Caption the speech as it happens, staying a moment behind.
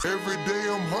Every day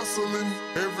I'm hustling,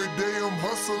 every day I'm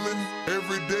hustling,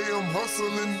 every day I'm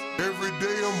hustling, every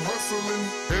day I'm hustling,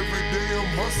 every day I'm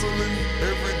hustling,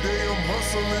 every day I'm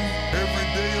hustling, every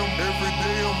day I'm hustling,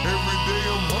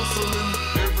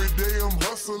 every day I'm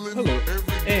hustling. Hello, Every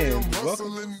day I'm and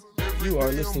hustling, welcome. every You are day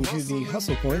I'm listening to the hustling,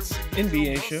 Hustle Points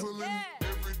NBA show.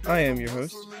 I am your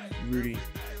host, Rudy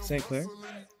St. Clair,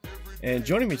 and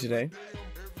joining me today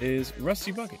is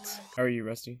Rusty Buckets. How are you,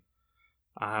 Rusty?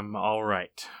 I'm all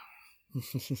right.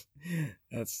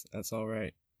 That's all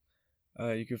right.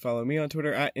 You can follow me on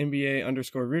Twitter at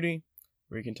NBA_Rudy,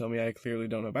 where you can tell me I clearly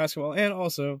don't know basketball, and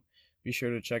also be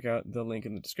sure to check out the link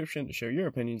in the description to share your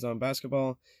opinions on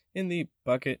basketball in the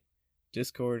Bucket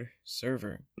Discord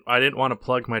server. I didn't want to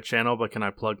plug my channel, but can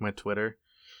I plug my Twitter?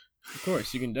 Of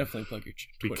course, you can definitely plug your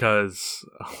Twitter. Because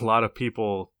a lot of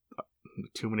people,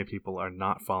 too many people, are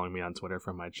not following me on Twitter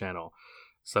from my channel.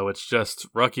 So it's just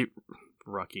Rusty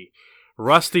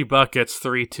Buckets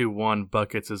 321.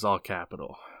 Buckets is all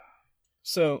capital.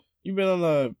 So, you've been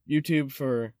on YouTube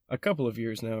for a couple of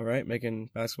years now, right? Making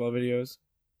basketball videos?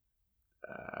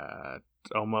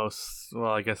 Almost.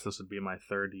 Well, I guess this would be my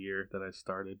third year that I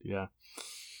started. Yeah.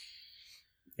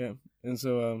 Yeah. And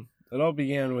so, it all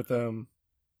began with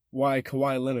why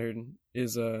Kawhi Leonard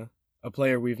is a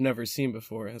player we've never seen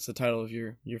before. That's the title of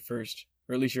your first,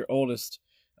 or at least your oldest,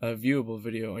 viewable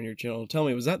video on your channel. Tell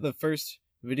me, was that the first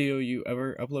video you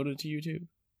ever uploaded to YouTube?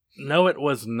 No, it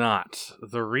was not.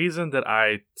 The reason that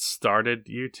I started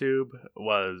YouTube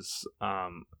was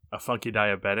a Funky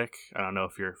Diabetic. I don't know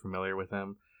if you're familiar with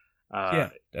him.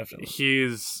 Yeah, definitely.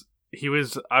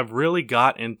 I've really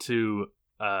got into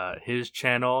his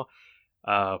channel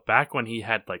back when he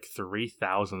had like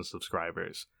 3,000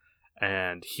 subscribers.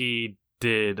 And he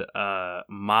did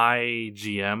My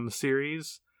GM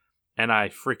series, and I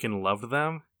freaking loved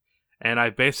them. And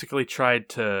I basically tried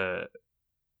to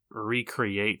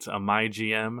recreate a My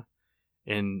GM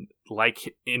in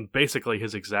basically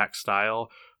his exact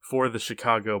style for the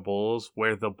Chicago Bulls,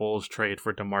 where the Bulls trade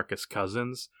for DeMarcus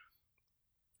Cousins.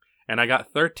 And I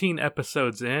got 13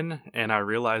 episodes in, and I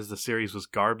realized the series was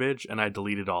garbage, and I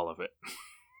deleted all of it.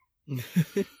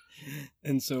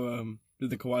 And so,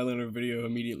 did the Kawhi Leonard video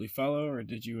immediately follow, or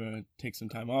did you take some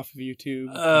time off of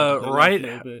YouTube?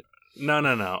 Right.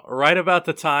 No. Right about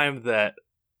the time that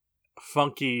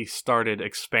Funky started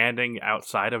expanding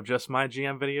outside of just My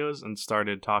GM videos and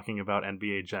started talking about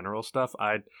NBA general stuff,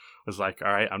 I was like,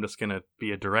 all right, I'm just going to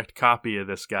be a direct copy of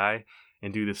this guy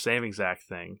and do the same exact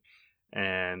thing.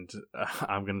 And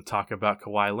I'm going to talk about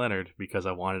Kawhi Leonard because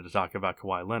I wanted to talk about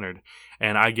Kawhi Leonard.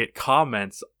 And I get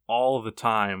comments all the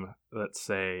time that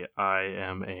say I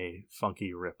am a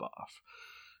Funky ripoff.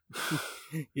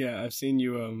 Yeah, I've seen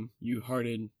you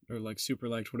hearted or like super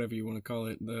liked, whatever you want to call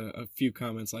it, a few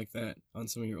comments like that on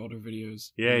some of your older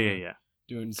videos. Yeah.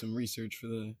 Doing some research for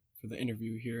the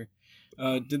interview here.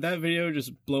 Did that video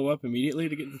just blow up immediately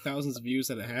to get the thousands of views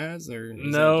that it has, or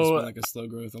has that just been like a slow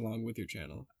growth along with your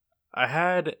channel? I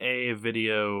had a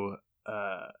video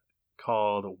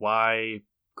called "Why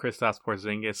Kristaps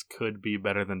Porzingis Could Be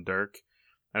Better Than Dirk,"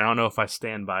 and I don't know if I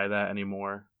stand by that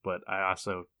anymore. But I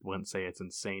also wouldn't say it's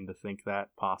insane to think that,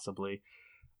 possibly.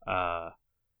 But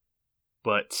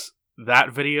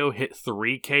that video hit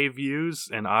 3K views,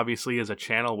 and obviously as a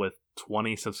channel with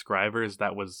 20 subscribers,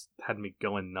 that had me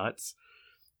going nuts.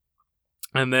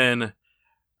 And then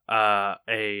a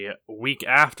week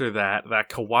after that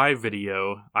Kawhi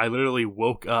video, I literally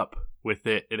woke up with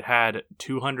it. It had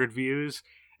 200 views,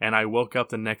 and I woke up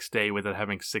the next day with it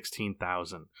having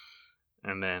 16,000.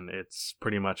 And then it's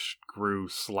pretty much grew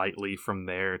slightly from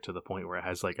there to the point where it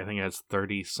has I think it has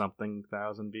 30-something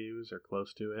thousand views or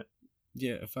close to it.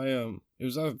 Yeah, if it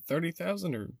was either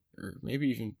 30,000 or maybe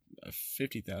even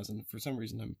 50,000. For some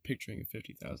reason, I'm picturing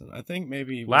 50,000. I think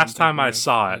maybe last time I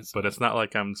saw it, but it's not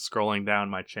like I'm scrolling down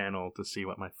my channel to see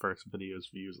what my first video's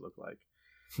views look like.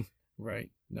 Right.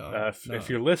 No. If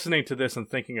you're listening to this and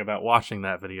thinking about watching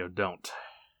that video, don't.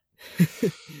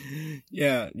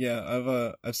 Yeah.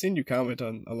 I've seen you comment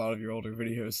on a lot of your older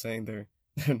videos saying they're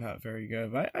not very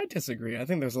good, but I disagree. I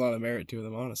think there's a lot of merit to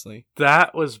them, honestly.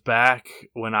 That was back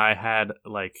when I had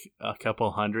like a couple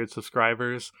hundred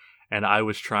subscribers, and I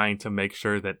was trying to make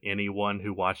sure that anyone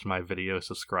who watched my video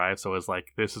subscribed. So I was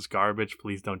like, this is garbage,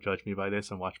 please don't judge me by this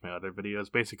and watch my other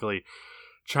videos. Basically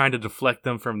trying to deflect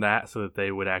them from that so that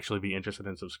they would actually be interested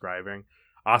in subscribing.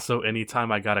 Also,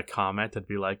 anytime I got a comment, I'd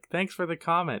be like, thanks for the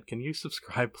comment. Can you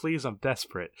subscribe, please? I'm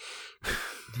desperate.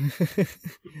 I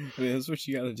mean, that's what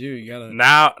you gotta do. You gotta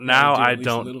now I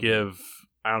don't give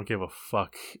a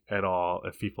fuck at all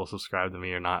if people subscribe to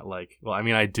me or not. Like, well, I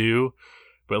mean, I do,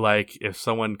 But like, if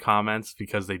someone comments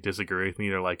because they disagree with me,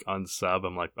 they're like unsub.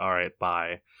 I'm like, all right,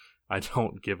 bye. I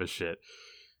don't give a shit.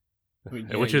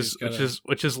 Yeah, which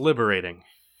is liberating.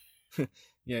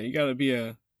 Yeah, you gotta be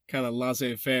a kind of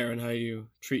laissez-faire in how you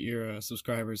treat your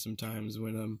subscribers sometimes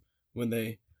when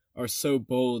they are so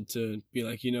bold to be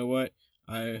like, you know what,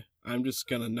 I'm just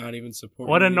gonna not even support.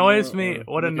 What you annoys anymore, me,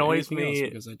 what annoys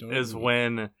me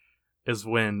is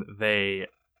when they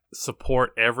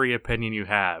support every opinion you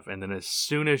have, and then as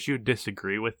soon as you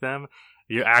disagree with them,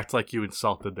 you act like you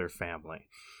insulted their family.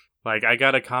 Like, I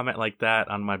got a comment like that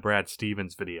on my Brad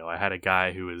Stevens video. I had a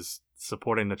guy who was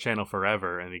supporting the channel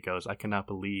forever, and he goes, I cannot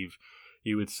believe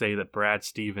you would say that Brad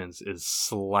Stevens is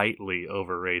slightly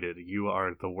overrated. You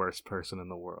are the worst person in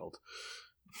the world.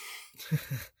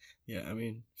 Yeah, I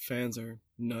mean, fans are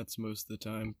nuts most of the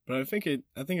time, but I think it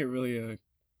really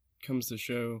comes to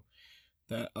show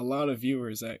that a lot of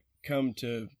viewers that come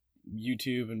to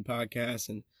YouTube and podcasts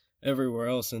and everywhere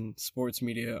else in sports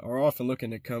media are often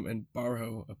looking to come and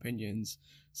borrow opinions.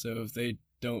 So if they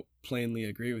don't plainly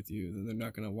agree with you, then they're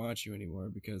not going to watch you anymore,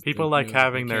 because people like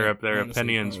having their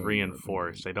opinions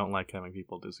reinforced. They don't like having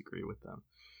people disagree with them.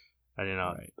 And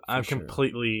right, I'm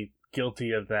completely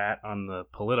guilty of that on the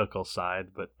political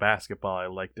side, but basketball, I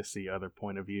like to see other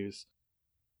point of views.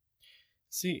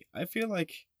 See, I feel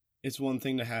like it's one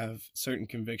thing to have certain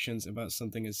convictions about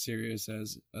something as serious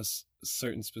as a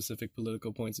certain specific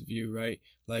political points of view, right?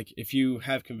 Like, if you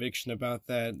have conviction about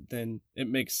that, then it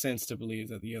makes sense to believe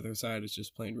that the other side is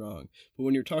just plain wrong. But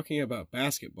when you're talking about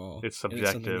basketball, it's subjective.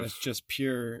 It's something that's just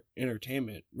pure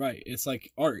entertainment, right? It's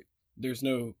like art. There's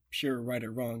no pure right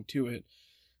or wrong to it.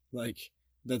 Like,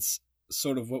 that's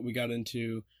sort of what we got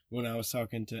into when I was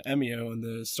talking to Emio in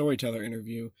the Storyteller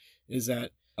interview, is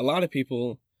that a lot of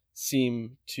people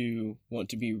seem to want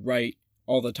to be right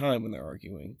all the time when they're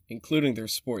arguing, including their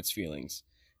sports feelings.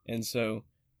 And so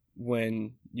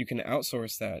when you can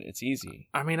outsource that, it's easy.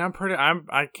 I mean,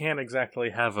 I can't exactly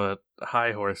have a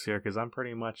high horse here, because I'm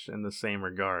pretty much in the same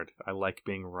regard. I like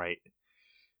being right.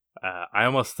 I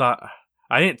almost thought,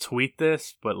 I didn't tweet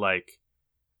this, but like,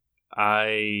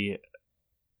 I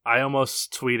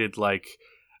almost tweeted like,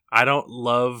 I don't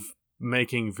love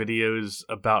making videos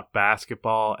about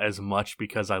basketball as much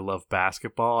because I love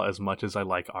basketball as much as I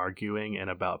like arguing and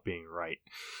about being right.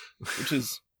 Which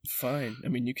is fine. I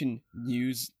mean, you can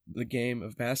use the game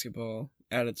of basketball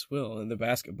at its will, and the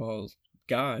basketball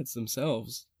gods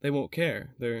themselves, they won't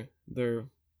care. They're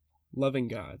loving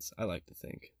gods, I like to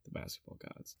think, the basketball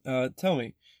gods. Tell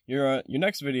me, your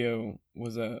next video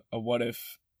was a what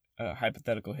if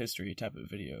hypothetical history type of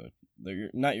video.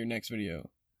 Not your next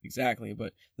video exactly,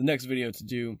 but the next video to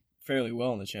do fairly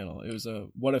well on the channel. It was a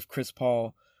what if Chris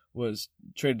Paul was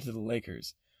traded to the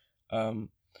Lakers.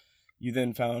 You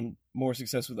then found more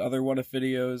success with other what if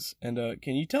videos, and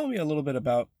can you tell me a little bit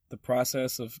about the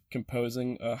process of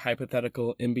composing a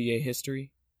hypothetical NBA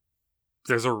history?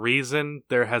 There's a reason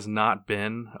there has not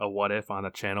been a what if on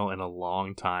the channel in a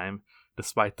long time,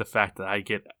 despite the fact that I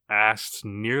get asked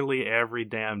nearly every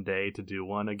damn day to do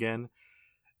one again,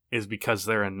 is because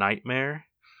they're a nightmare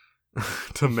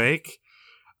to make.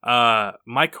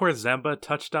 Mike Korzemba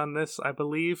touched on this, I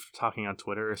believe, talking on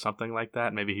Twitter or something like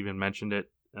that. Maybe he even mentioned it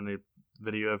in a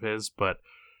video of his. But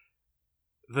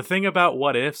the thing about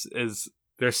what ifs is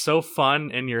they're so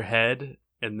fun in your head,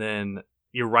 and then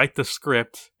you write the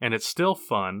script and it's still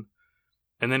fun,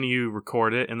 and then you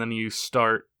record it, and then you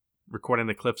start recording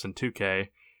the clips in 2K,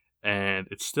 and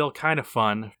it's still kind of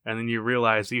fun, and then you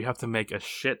realize you have to make a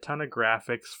shit ton of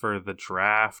graphics for the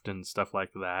draft and stuff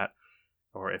like that.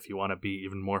 Or if you want to be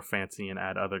even more fancy and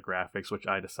add other graphics, which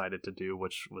I decided to do,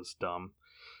 which was dumb,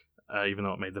 even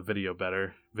though it made the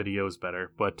videos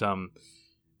better. But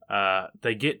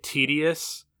they get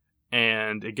tedious,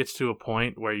 and it gets to a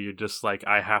point where you're just like,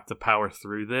 I have to power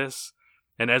through this.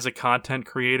 And as a content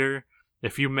creator,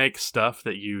 if you make stuff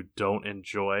that you don't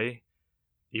enjoy,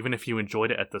 even if you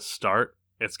enjoyed it at the start,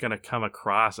 it's going to come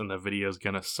across and the video is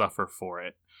going to suffer for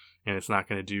it. And it's not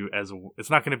going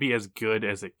to be as good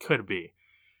as it could be.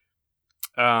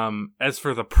 As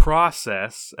for the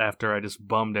process, after I just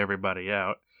bummed everybody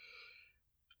out,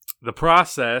 the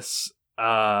process,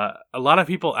 a lot of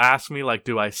people ask me, like,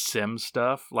 do I sim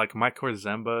stuff? Like Mike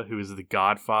Korzemba, who is the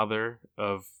godfather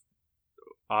of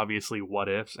obviously what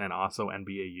ifs and also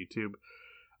NBA YouTube.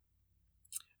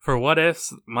 For what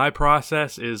ifs, my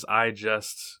process is I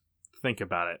just think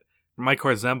about it. Mike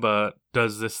Korzemba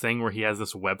does this thing where he has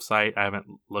this website. I haven't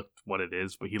looked what it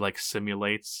is, but he like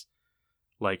simulates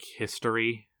like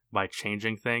history by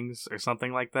changing things or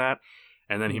something like that.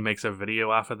 And then he makes a video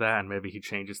off of that, and maybe he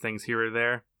changes things here or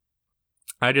there.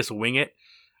 I just wing it.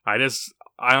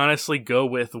 I honestly go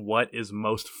with what is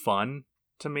most fun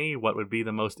to me, what would be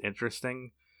the most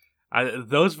interesting.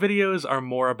 Those videos are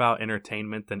more about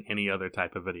entertainment than any other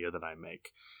type of video that I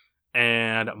make.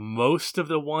 And most of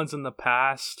the ones in the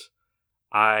past,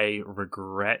 I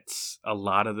regret a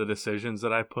lot of the decisions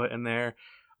that I put in there.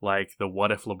 Like the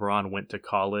What If LeBron Went to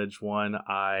College one,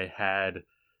 I had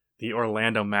the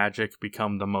Orlando Magic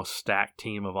become the most stacked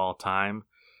team of all time.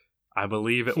 I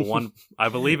believe at one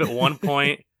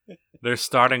point their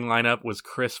starting lineup was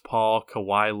Chris Paul,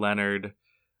 Kawhi Leonard,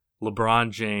 LeBron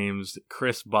James,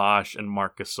 Chris Bosh, and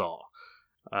Marc Gasol.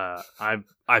 I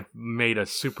made a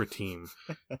super team.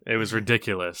 It was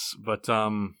ridiculous, but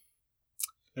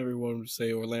everyone would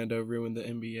say Orlando ruined the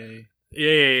NBA.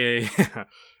 Yeah.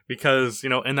 Because,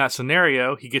 in that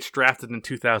scenario, he gets drafted in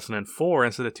 2004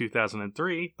 instead of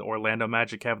 2003. The Orlando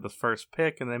Magic have the first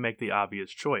pick, and they make the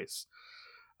obvious choice.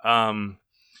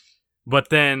 But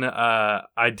then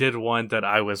I did one that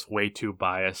I was way too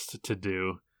biased to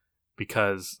do,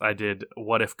 because I did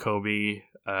What If Kobe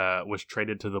was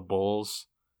traded to the Bulls,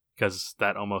 because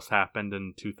that almost happened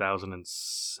in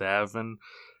 2007.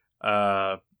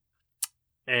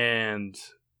 And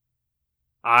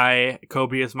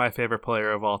Kobe is my favorite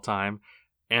player of all time,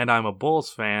 and I'm a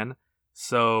Bulls fan,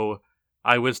 so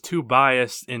I was too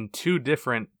biased in two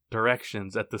different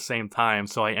directions at the same time,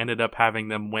 so I ended up having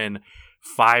them win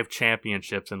 5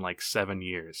 championships in like 7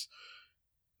 years.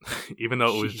 Even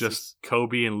though it was just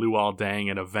Kobe and Luol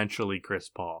Deng and eventually Chris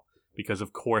Paul, because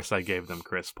of course I gave them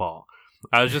Chris Paul.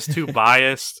 I was just too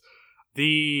biased.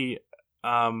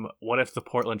 What if the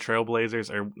Portland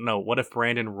Trailblazers, what if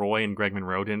Brandon Roy and Greg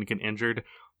Monroe didn't get injured?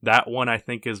 That one I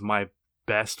think is my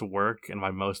best work and my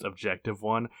most objective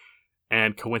one.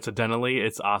 And coincidentally,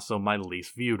 it's also my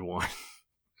least viewed one.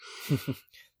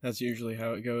 That's usually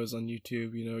how it goes on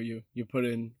YouTube. You put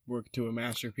in work to a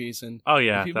masterpiece, and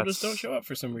people just don't show up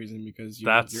for some reason because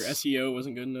your SEO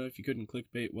wasn't good enough, you couldn't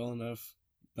clickbait well enough,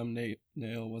 thumbnail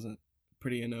wasn't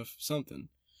pretty enough, something.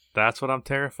 That's what I'm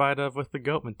terrified of with the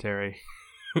Goatmentary.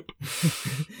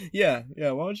 Yeah.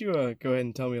 Why don't you go ahead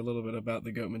and tell me a little bit about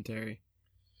the Goatmentary?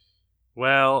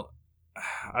 Well,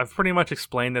 I've pretty much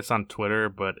explained this on Twitter,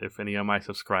 but if any of my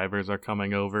subscribers are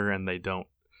coming over and they don't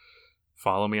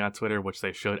follow me on Twitter, which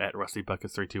they should at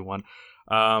RustyBuckets321,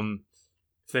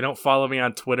 if they don't follow me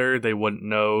on Twitter, they wouldn't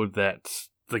know that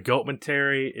the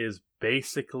Goatmentary is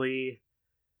basically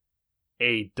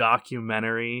a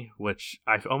documentary, which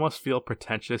I almost feel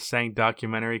pretentious saying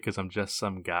documentary because I'm just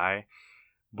some guy,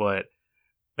 but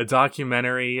a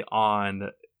documentary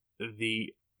on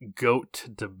the GOAT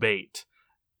debate.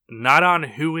 Not on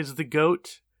who is the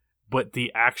GOAT, but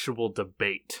the actual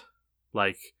debate.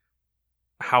 Like,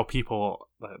 how people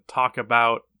talk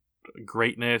about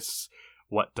greatness,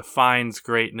 what defines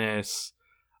greatness,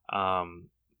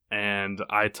 and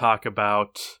I talk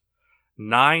about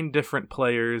 9 different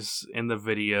players in the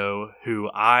video who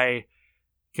I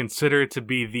consider to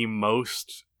be the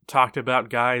most talked about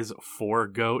guys for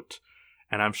GOAT.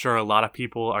 And I'm sure a lot of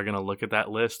people are going to look at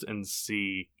that list and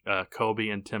see Kobe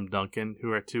and Tim Duncan,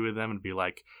 who are 2 of them, and be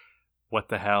like, what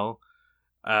the hell?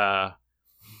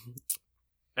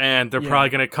 And they're probably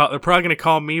going to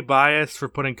call me biased for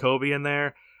putting Kobe in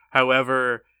there.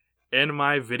 However, in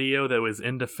my video that was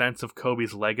in defense of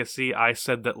Kobe's legacy, I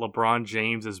said that LeBron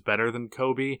James is better than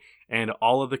Kobe, and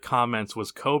all of the comments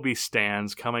was Kobe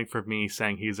stans coming from me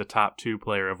saying he's a top 2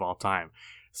 player of all time.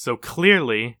 So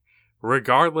clearly,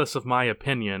 regardless of my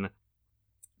opinion,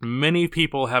 many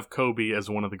people have Kobe as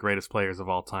one of the greatest players of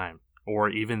all time, or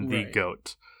even the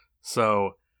GOAT.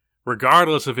 So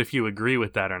regardless of if you agree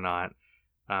with that or not,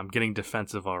 I'm getting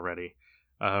defensive already.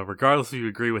 Regardless if you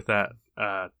agree with that,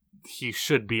 he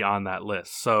should be on that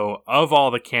list. So, of all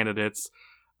the candidates,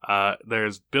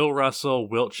 there's Bill Russell,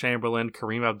 Wilt Chamberlain,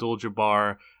 Kareem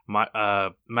Abdul-Jabbar,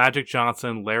 Magic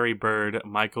Johnson, Larry Bird,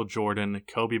 Michael Jordan,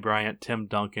 Kobe Bryant, Tim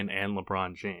Duncan, and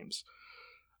LeBron James.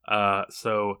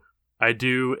 So, I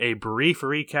do a brief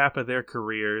recap of their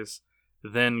careers,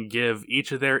 then give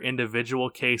each of their individual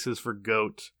cases for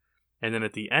GOAT, and then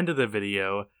at the end of the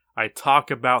video, I talk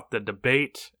about the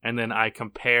debate, and then I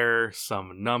compare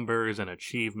some numbers and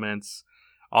achievements,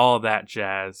 all of that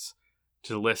jazz,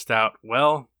 to list out,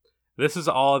 well, this is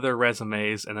all of their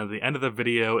resumes, and at the end of the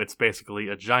video, it's basically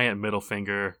a giant middle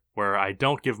finger where I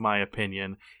don't give my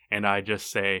opinion, and I just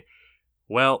say,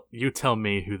 well, you tell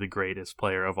me who the greatest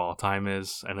player of all time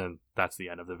is, and then that's the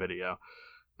end of the video.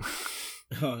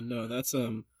 Oh, no, that's,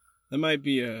 that might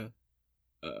be a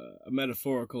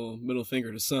metaphorical middle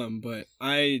finger to some, but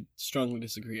I strongly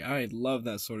disagree. I love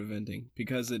that sort of ending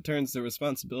because it turns the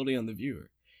responsibility on the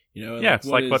viewer. It's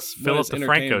like what Philip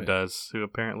DeFranco does, who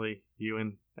apparently you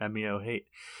and MEO hate.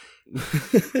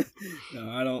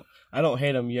 No, I don't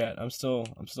hate him yet. I'm still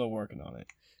working on it.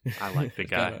 I like the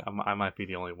guy. I might be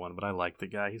the only one, but I like the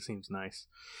guy. He seems nice.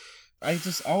 I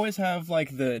just always have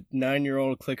like the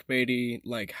 9-year-old clickbaity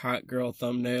like hot girl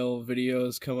thumbnail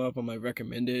videos come up on my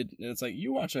recommended, and it's like,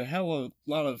 you watch a hell of a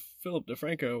lot of Philip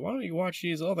DeFranco. Why don't you watch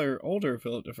these other older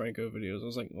Philip DeFranco videos? I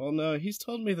was like, well, no, he's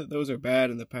told me that those are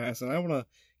bad in the past, and I want to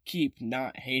keep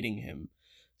not hating him,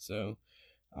 so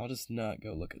I'll just not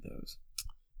go look at those.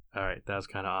 All right, that was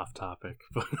kind of off topic,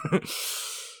 but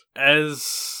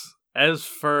as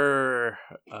for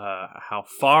how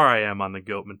far I am on the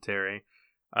Goatmentary.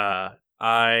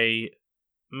 I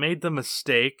made the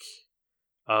mistake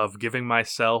of giving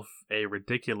myself a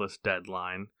ridiculous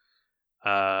deadline.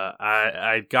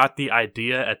 I got the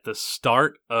idea at the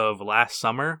start of last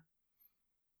summer,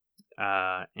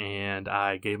 and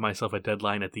I gave myself a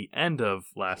deadline at the end of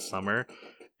last summer,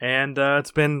 and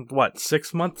it's been,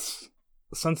 6 months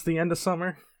since the end of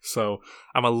summer? So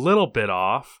I'm a little bit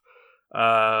off.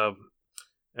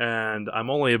 And I'm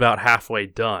only about halfway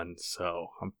done, so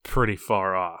I'm pretty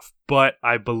far off. But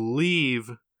I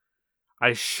believe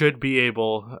I should be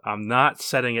able... I'm not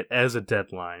setting it as a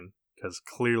deadline, because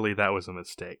clearly that was a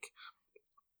mistake.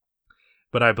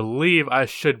 But I believe I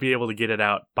should be able to get it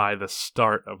out by the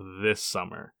start of this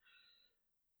summer.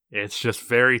 It's just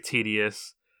very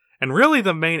tedious. And really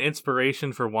the main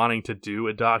inspiration for wanting to do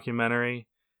a documentary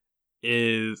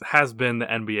has been the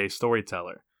NBA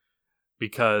Storyteller.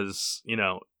 Because,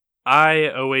 I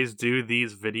always do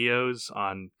these videos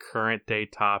on current day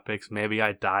topics. Maybe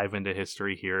I dive into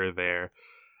history here or there.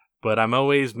 But I'm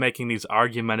always making these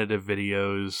argumentative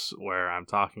videos where I'm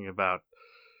talking about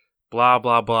blah,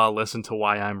 blah, blah, listen to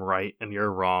why I'm right and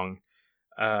you're wrong.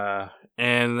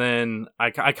 And then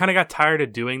I kind of got tired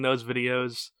of doing those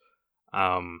videos.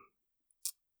 And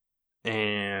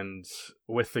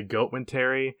with the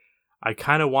Goatmentary, I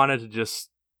kind of wanted to just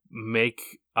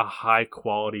make a high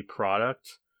quality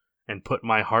product and put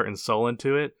my heart and soul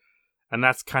into it, and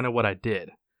that's kind of what I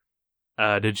did.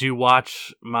 Did you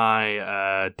watch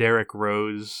my Derrick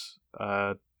Rose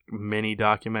mini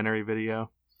documentary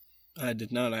video? I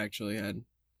did not actually.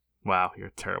 Wow, you're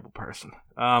a terrible person.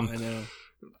 I know.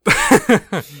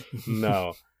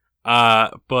 No.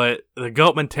 But the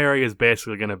Goatmentary is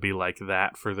basically going to be like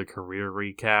that for the career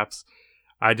recaps.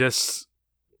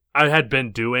 I had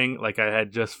been doing, I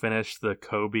had just finished the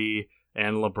Kobe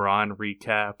and LeBron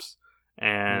recaps,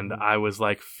 and I was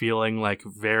feeling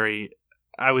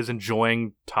I was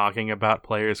enjoying talking about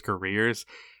players' careers,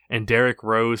 and Derrick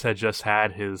Rose had just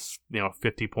had his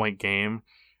 50-point game,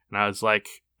 and I was like,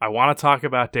 I want to talk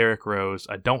about Derrick Rose.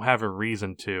 I don't have a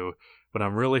reason to, but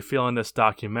I'm really feeling this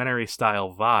documentary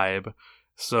style vibe,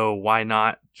 so why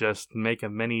not just make a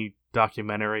mini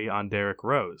documentary on Derrick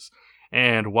Rose?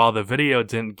 And while the video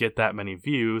didn't get that many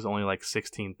views, only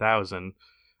 16,000,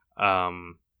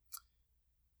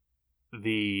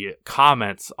 the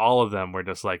comments, all of them were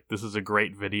just this is a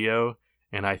great video.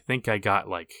 And I think I got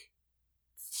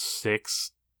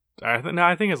 6,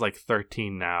 I think it's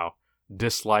 13 now,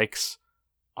 dislikes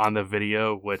on the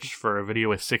video, which for a video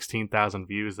with 16,000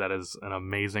 views, that is an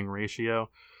amazing ratio.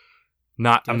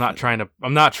 I'm not trying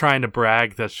to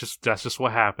brag. That's just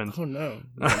what happened. Oh no,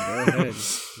 go ahead.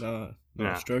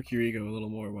 No, stroke your ego a little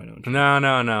more. Why don't you? No.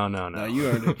 No, you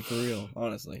earned it for real.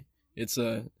 Honestly, it's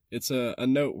a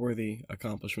noteworthy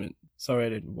accomplishment. Sorry I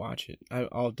didn't watch it.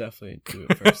 I'll definitely do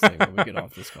it first thing when we get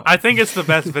off this call. I think it's the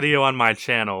best video on my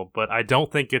channel, but I don't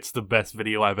think it's the best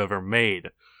video I've ever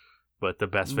made. But the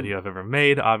best video I've ever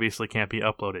made obviously can't be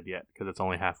uploaded yet because it's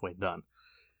only halfway done.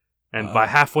 And by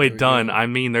halfway done, I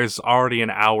mean there's already an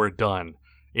hour done.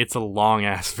 It's a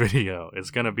long-ass video.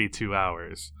 It's going to be 2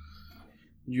 hours.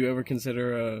 You ever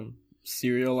consider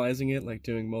serializing it,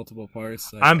 doing multiple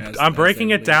parts? I'm breaking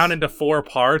it down into 4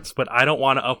 parts, but I don't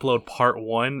want to upload part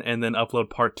 1 and then upload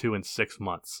part 2 in 6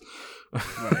 months.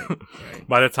 Right.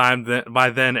 By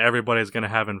then, everybody's going to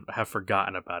have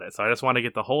forgotten about it. So I just want to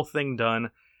get the whole thing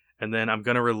done, and then I'm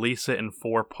going to release it in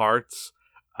 4 parts.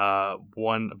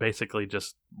 One basically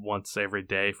just once every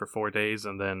day for 4 days,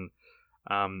 and then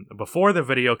before the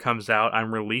video comes out,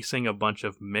 I'm releasing a bunch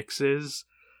of mixes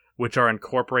which are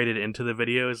incorporated into the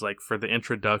videos. For the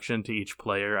introduction to each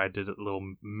player, I did a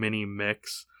little mini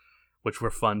mix which were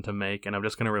fun to make, and I'm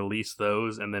just going to release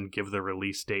those and then give the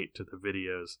release date to the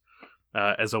videos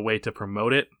as a way to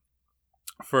promote it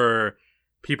for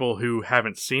people who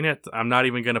haven't seen it. I'm not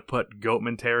even going to put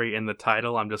Goatmentary in the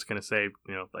title. I'm just going to say,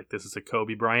 this is a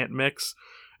Kobe Bryant mix.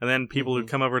 And then people who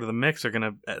come over to the mix are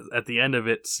going to, at the end of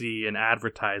it, see an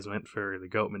advertisement for the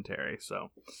Goatmentary.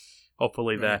 So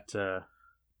hopefully that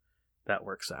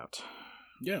works out.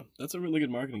 Yeah, that's a really good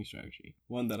marketing strategy.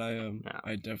 One that Yeah.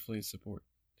 I definitely support.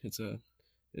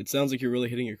 It sounds like you're really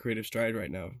hitting your creative stride right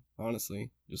now.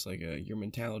 Honestly, just like your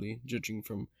mentality, judging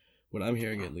from what I'm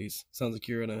hearing at least, sounds like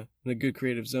you're in a good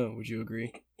creative zone. Would you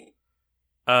agree?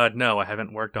 No, I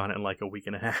haven't worked on it in like a week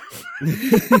and a half.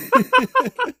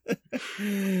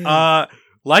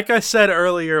 Like I said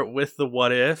earlier with the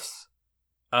what ifs,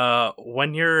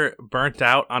 when you're burnt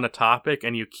out on a topic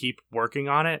and you keep working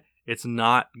on it, it's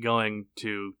not going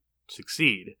to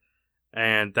succeed.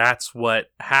 And that's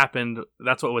what happened.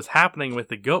 That's what was happening with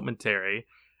the Goatmentary,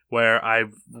 where I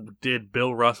did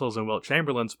Bill Russell's and Wilt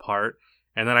Chamberlain's part,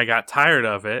 and then I got tired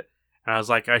of it, and I was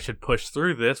like, I should push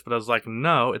through this, but I was like,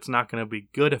 no, it's not going to be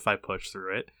good if I push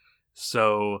through it.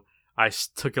 So I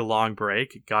took a long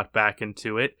break, got back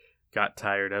into it, got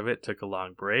tired of it, took a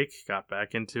long break, got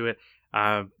back into it.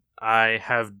 I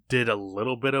have did a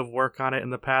little bit of work on it in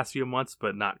the past few months,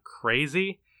 but not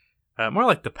crazy. More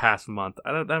like the past month.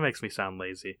 That makes me sound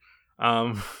lazy.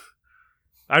 I've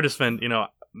just been,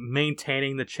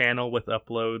 maintaining the channel with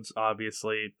uploads.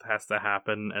 Obviously, has to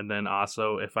happen. And then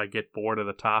also, if I get bored of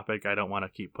the topic, I don't want to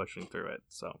keep pushing through it.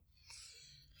 So,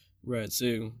 right.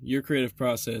 So your creative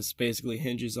process basically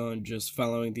hinges on just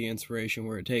following the inspiration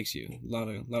where it takes you. A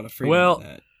lot of freedom in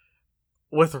that.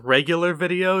 With regular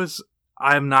videos,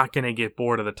 I'm not going to get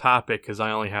bored of the topic because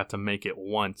I only have to make it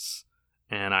once.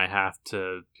 And I have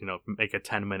to, make a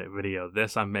 10-minute video.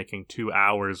 This, I'm making 2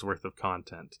 hours worth of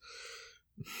content.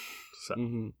 So.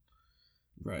 Mm-hmm.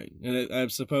 Right. And I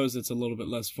suppose it's a little bit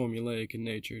less formulaic in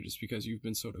nature just because you've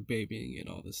been sort of babying it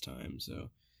all this time. So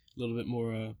a little bit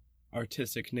more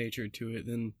artistic nature to it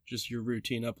than just your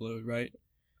routine upload, right?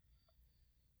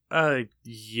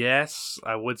 Yes,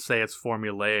 I would say it's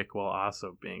formulaic while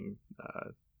also being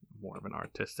more of an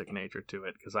artistic nature to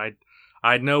it, because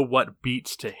I know what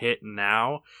beats to hit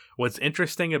now. What's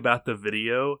interesting about the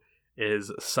video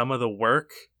is some of the work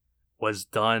was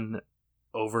done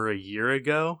over a year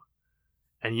ago,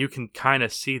 and you can kind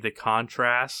of see the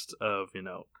contrast of,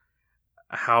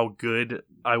 how good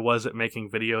I was at making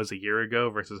videos a year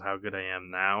ago versus how good I am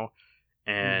now.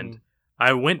 And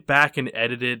I went back and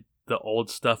edited the old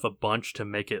stuff a bunch to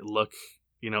make it look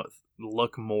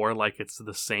more like it's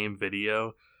the same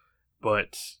video.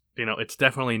 But, it's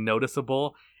definitely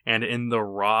noticeable. And in the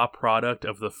raw product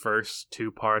of the first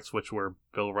 2 parts, which were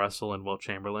Bill Russell and Wilt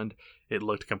Chamberlain, it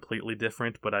looked completely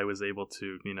different. But I was able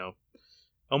to,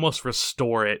 almost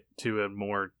restore it to a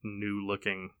more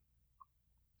new-looking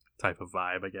type of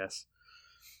vibe, I guess.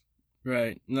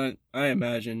 Right. I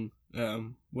imagine,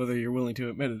 whether you're willing to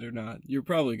admit it or not, you're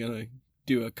probably going to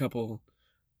do a couple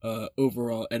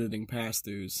overall editing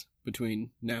pass-throughs between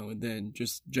now and then,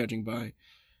 just judging by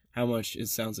how much it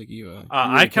sounds like you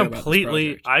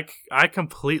really I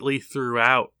completely threw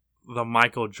out the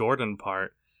Michael Jordan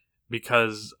part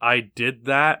because I did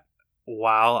that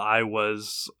while I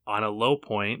was on a low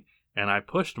point, and I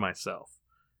pushed myself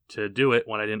to do it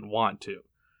when I didn't want to.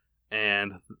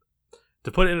 And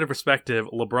to put it into perspective,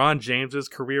 LeBron James's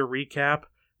career recap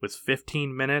was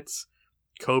 15 minutes.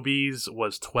 Kobe's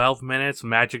was 12 minutes.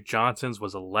 Magic Johnson's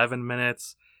was 11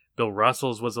 minutes. Bill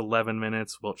Russell's was 11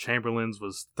 minutes. Wilt Chamberlain's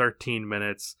was 13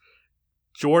 minutes.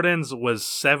 Jordan's was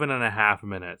 7.5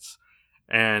 minutes.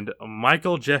 And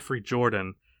Michael Jeffrey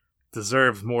Jordan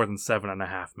deserves more than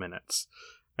 7.5 minutes.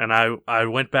 And I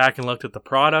went back and looked at the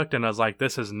product, and I was like,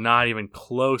 this is not even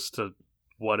close to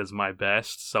what is my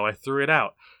best. So I threw it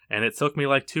out. And it took me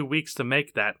like 2 weeks to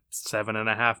make that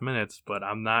 7.5 minutes, but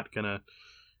I'm not going to,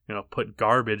 put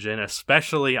garbage in,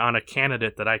 especially on a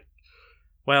candidate that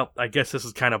I guess this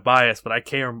is kind of biased, but I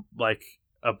care,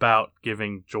 about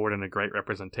giving Jordan a great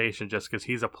representation just because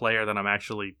he's a player that I'm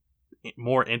actually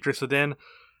more interested in.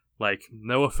 Like,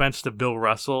 no offense to Bill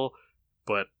Russell,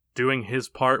 but doing his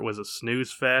part was a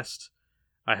snooze fest.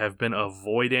 I have been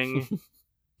avoiding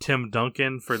Tim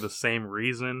Duncan for the same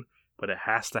reason, but it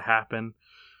has to happen.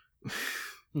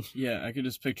 Yeah, I could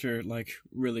just picture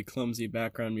really clumsy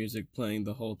background music playing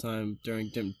the whole time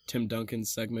during Tim Duncan's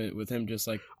segment with him just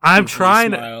I'm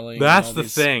trying. That's the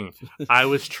thing. I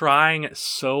was trying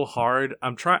so hard.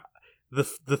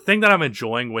 The thing that I'm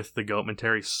enjoying with the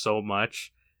Goatmentary so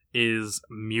much is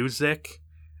music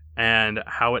and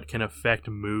how it can affect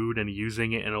mood, and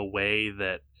using it in a way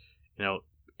that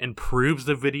improves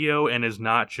the video and is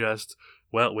not just,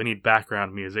 well, we need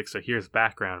background music, so here's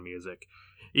background music.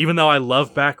 Even though I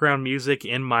love background music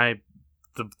in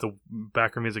the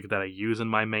background music that I use in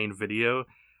my main video,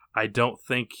 I don't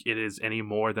think it is any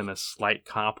more than a slight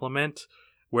compliment.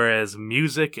 Whereas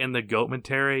music in the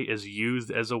Goatmentary is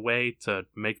used as a way to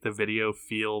make the video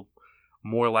feel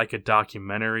more like a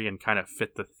documentary and kind of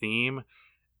fit the theme.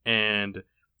 And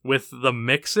with the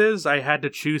mixes, I had to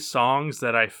choose songs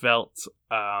that I felt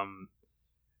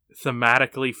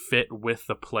thematically fit with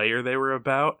the player they were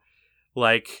about.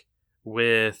 Like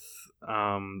with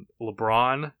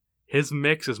LeBron, his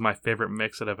mix is my favorite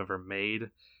mix that I've ever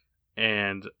made,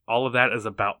 and all of that is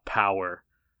about power.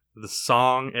 The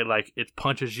song, it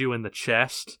punches you in the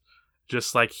chest,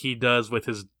 just like he does with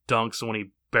his dunks when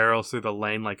he barrels through the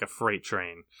lane like a freight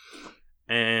train.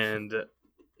 And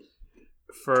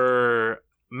for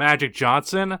Magic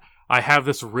Johnson, I have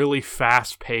this really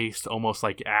fast-paced, almost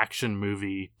like action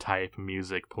movie type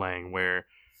music playing where,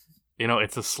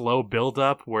 it's a slow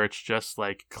build-up where it's just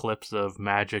like clips of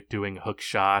Magic doing hook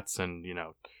shots and,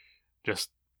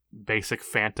 just basic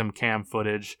phantom cam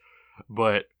footage.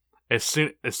 But as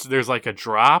soon as there's like a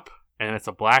drop and it's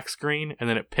a black screen, and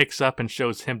then it picks up and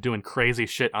shows him doing crazy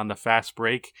shit on the fast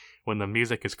break when the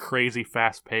music is crazy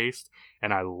fast-paced,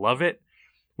 and I love it.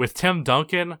 With Tim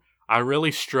Duncan, I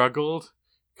really struggled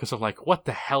because I'm like, what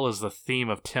the hell is the theme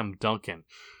of Tim Duncan?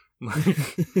 I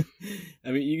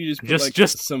mean, you could just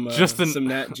put some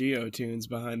Nat Geo tunes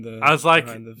behind the. I was like,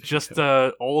 just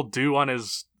a old dude on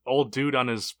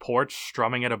his porch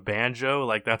strumming at a banjo.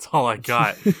 Like, that's all I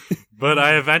got. But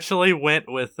I eventually went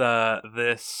with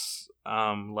this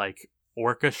like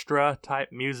orchestra type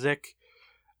music,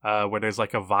 where there's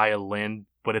like a violin,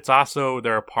 but it's also,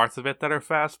 there are parts of it that are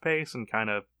fast paced and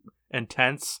kind of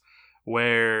intense.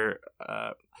 Where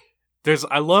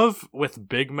I love with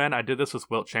big men, I did this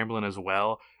with Wilt Chamberlain as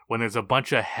well, when there's a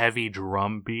bunch of heavy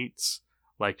drum beats,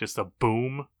 like just a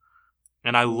boom,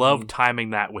 and I love timing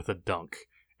that with a dunk.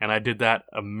 And I did that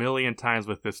a million times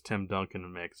with this Tim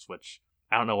Duncan mix, which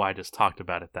I don't know why I just talked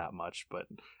about it that much, but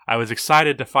I was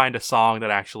excited to find a song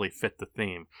that actually fit the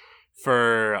theme.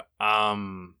 For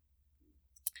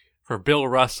Bill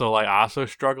Russell, I also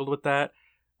struggled with that.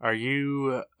 Are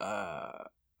you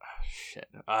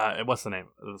what's the name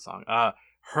of the song?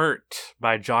 Hurt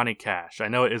by Johnny Cash. I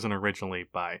know it isn't originally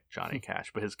by Johnny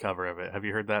Cash, but his cover of it. Have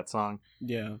you heard that song?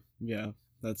 Yeah.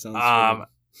 That sounds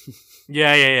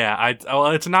yeah.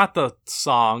 Well, it's not the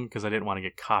song because I didn't want to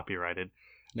get copyrighted.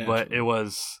 Naturally. But it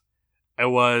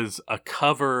was a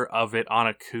cover of it on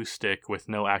acoustic with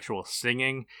no actual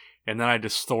singing, and then I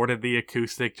distorted the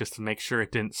acoustic just to make sure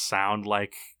it didn't sound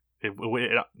like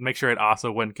make sure it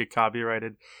also wouldn't get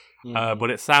copyrighted. But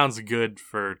it sounds good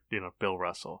for Bill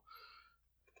Russell.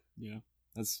 Yeah,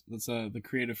 that's the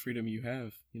creative freedom you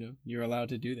have. You're allowed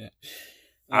to do that.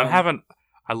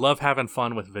 I love having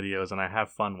fun with videos, and I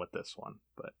have fun with this one.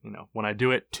 But when I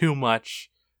do it too much,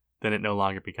 then it no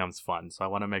longer becomes fun. So I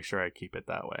want to make sure I keep it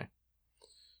that way.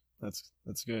 That's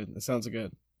good. That sounds a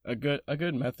good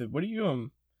method. What do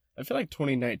you I feel like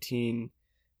 2019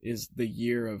 is the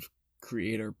year of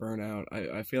creator burnout.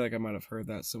 I feel like I might have heard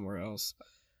that somewhere else.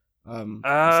 It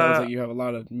sounds like you have a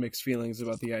lot of mixed feelings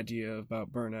about the idea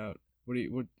about burnout. What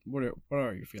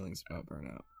are your feelings about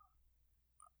burnout?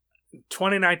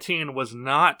 2019 was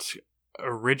not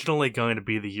originally going to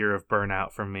be the year of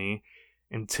burnout for me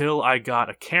until I got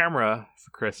a camera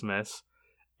for Christmas,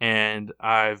 and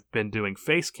I've been doing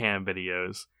face cam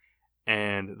videos.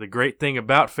 And the great thing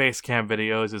about face cam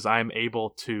videos is I'm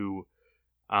able to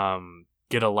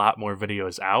get a lot more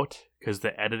videos out because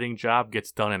the editing job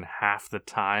gets done in half the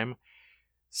time.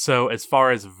 So as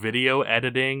far as video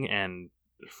editing and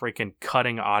freaking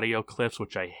cutting audio clips,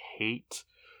 which I hate,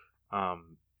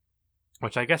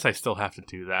 which I guess I still have to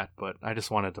do that, but I just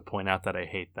wanted to point out that I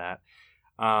hate that.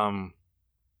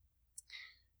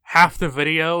 Half the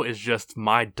video is just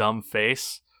my dumb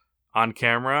face on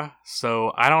camera,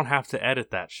 so I don't have to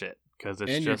edit that shit because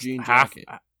it's and just your jean half. jacket.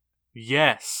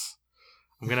 Yes,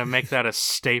 I'm gonna make that a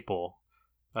staple.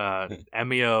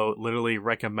 Emio literally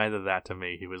recommended that to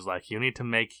me. He was like, "You need to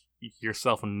make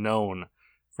yourself known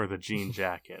for the jean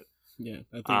jacket." Yeah,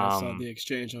 I think I saw the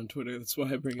exchange on Twitter. That's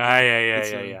why I bring it up.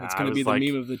 Yeah. It's going to be the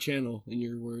meme of the channel, in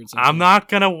your words. I'm not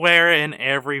going to wear it in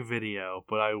every video,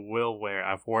 but I will wear it.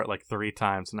 I've wore it like 3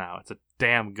 times now. It's a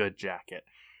damn good jacket.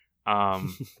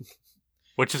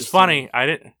 Which is funny.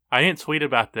 I didn't tweet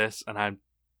about this, and I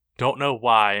don't know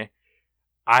why.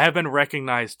 I have been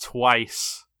recognized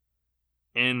twice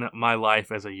in my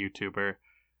life as a YouTuber.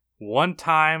 One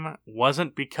time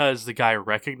wasn't because the guy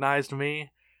recognized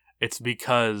me. It's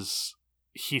because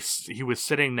he was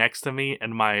sitting next to me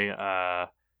in my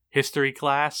history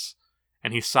class,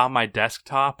 and he saw my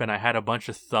desktop, and I had a bunch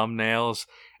of thumbnails,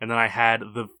 and then I had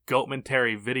the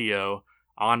Goatmentary video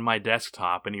on my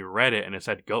desktop, and he read it, and it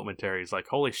said Goatmentary. He's like,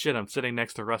 "Holy shit, I'm sitting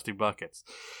next to Rusty Buckets."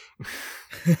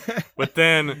 But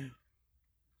then,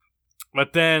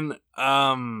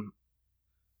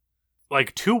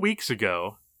 like 2 weeks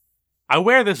ago, I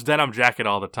wear this denim jacket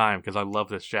all the time because I love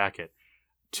this jacket.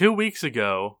 2 weeks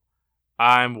ago,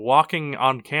 I'm walking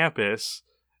on campus,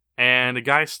 and a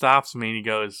guy stops me and he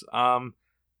goes,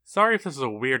 sorry if this is a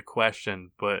weird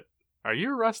question, but are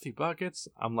you Rusty Buckets?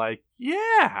 I'm like,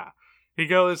 yeah. He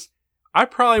goes, I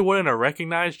probably wouldn't have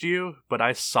recognized you, but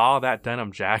I saw that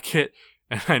denim jacket,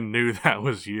 and I knew that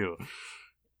was you.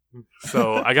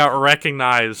 So I got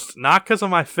recognized, not because of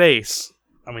my face.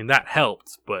 I mean, that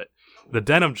helped, but the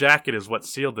denim jacket is what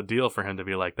sealed the deal for him to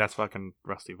be like, that's fucking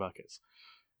Rusty Buckets.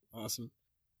 Awesome.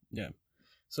 Yeah.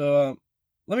 So,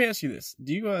 let me ask you this.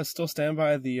 Do you still stand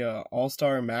by the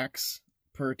all-star max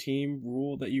per team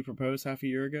rule that you proposed half a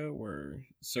year ago, where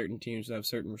certain teams have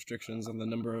certain restrictions on the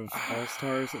number of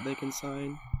all-stars that they can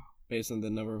sign based on the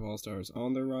number of all-stars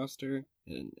on their roster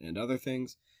and other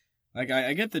things? Like,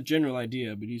 I get the general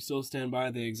idea, but you still stand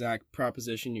by the exact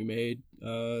proposition you made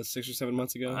 6 or 7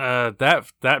 months ago?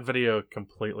 That video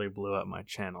completely blew up my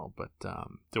channel, but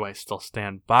do I still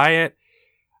stand by it?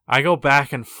 I go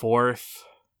back and forth.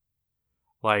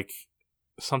 Like,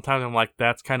 sometimes I'm like,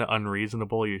 that's kind of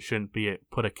unreasonable. You shouldn't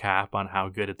put a cap on how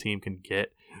good a team can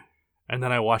get. And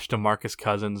then I watch DeMarcus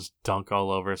Cousins dunk all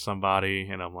over somebody,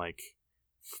 and I'm like,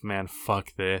 man,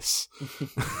 fuck this.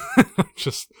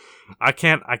 Just, I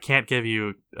can't give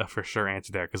you a for sure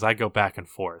answer there because I go back and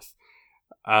forth.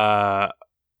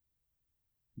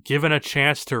 Given a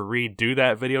chance to redo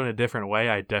that video in a different way,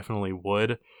 I definitely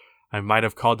would. I might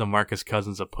have called DeMarcus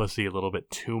Cousins a pussy a little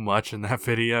bit too much in that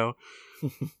video.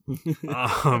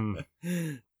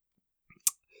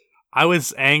 I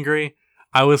was angry.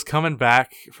 I was coming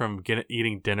back from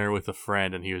eating dinner with a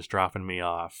friend, and he was dropping me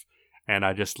off. And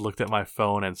I just looked at my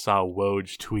phone and saw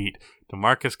Woj tweet,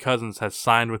 DeMarcus Cousins has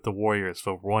signed with the Warriors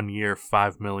for 1 year,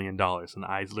 $5 million. And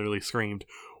I literally screamed,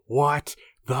 what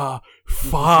the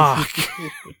fuck?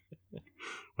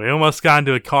 We almost got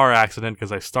into a car accident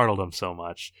because I startled him so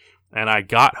much. And I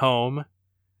got home,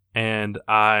 and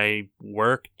I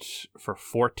worked for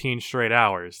 14 straight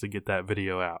hours to get that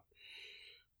video out.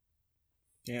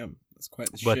 Damn, that's quite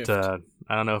the shift. But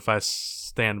I don't know if I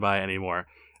stand by it anymore.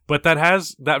 But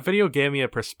that video gave me a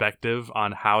perspective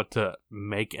on how to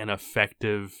make an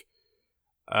effective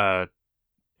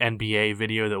NBA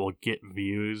video that will get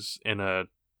views in a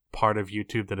part of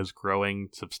YouTube that is growing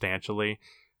substantially.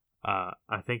 I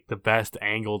think the best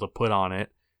angle to put on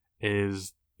it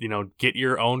is, get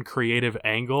your own creative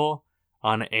angle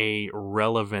on a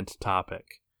relevant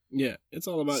topic. Yeah, it's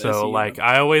all about So, SEO. like,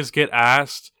 I always get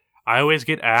asked,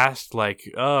 like,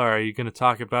 oh, are you going to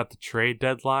talk about the trade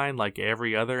deadline like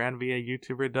every other NBA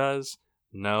YouTuber does?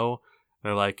 No.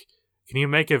 They're like, can you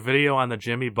make a video on the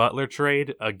Jimmy Butler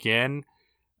trade again?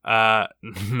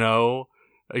 No,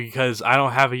 because I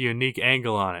don't have a unique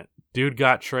angle on it. Dude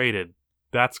got traded.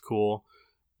 That's cool.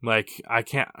 Like, I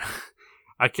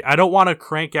don't want to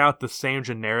crank out the same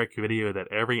generic video that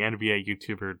every NBA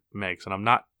YouTuber makes, and I'm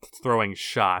not throwing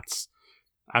shots.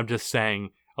 I'm just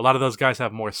saying a lot of those guys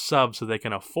have more subs, so they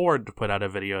can afford to put out a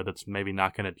video that's maybe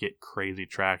not going to get crazy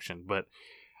traction. But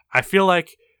I feel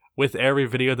like with every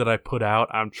video that I put out,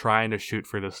 I'm trying to shoot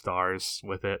for the stars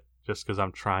with it, just because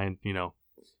I'm trying,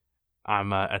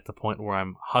 I'm at the point where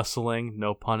I'm hustling,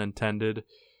 no pun intended,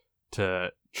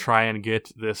 to try and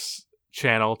get this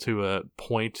channel to a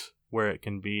point where it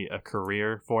can be a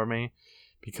career for me,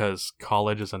 because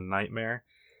college is a nightmare.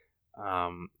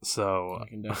 So I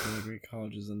can definitely agree.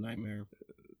 College is a nightmare.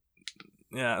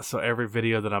 Yeah, so every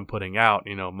video that I'm putting out,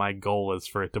 my goal is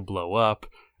for it to blow up,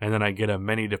 and then I get a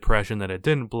mini depression that it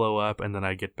didn't blow up, and then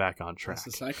I get back on track. That's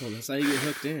the cycle. That's how you get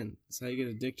hooked in. That's how you get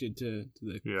addicted to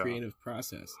the creative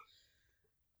process.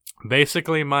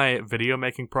 Basically, my video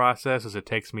making process is it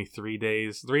takes me 3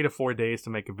 to 4 days to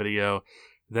make a video.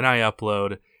 Then I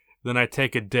upload. Then I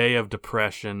take a day of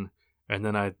depression, and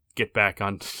then I get back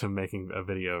on to making a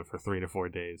video for 3 to 4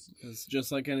 days. It's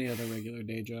just like any other regular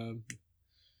day job.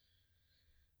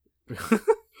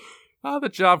 The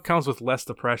job comes with less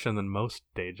depression than most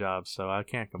day jobs, so I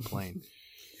can't complain.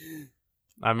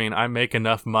 I mean, I make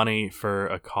enough money for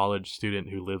a college student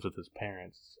who lives with his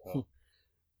parents, so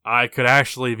I could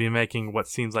actually be making what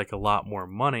seems like a lot more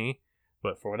money,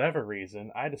 but for whatever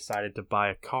reason, I decided to buy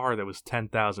a car that was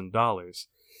 $10,000.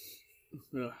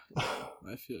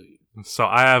 I feel you. So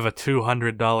I have a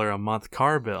 $200 a month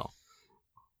car bill,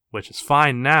 which is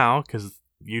fine now, because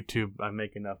YouTube, I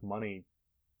make enough money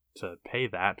to pay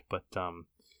that, but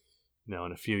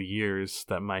in a few years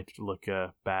that might look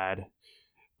bad.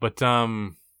 But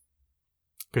because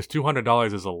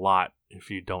 $200 is a lot if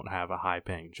you don't have a high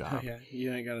paying job. Yeah,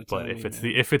 you ain't gotta tell But me, if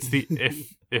it's man.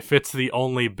 if it's the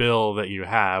only bill that you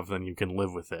have, then you can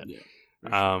live with it. Yeah, for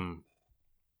sure.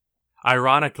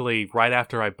 Ironically, right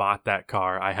after I bought that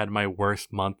car, I had my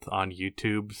worst month on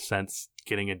YouTube since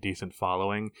getting a decent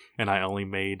following, and I only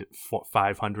made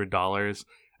 $500,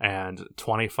 and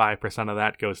 25% of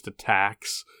that goes to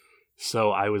tax.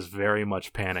 So I was very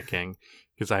much panicking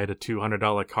because I had a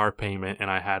 $200 car payment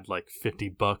and I had like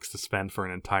 $50 to spend for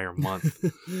an entire month.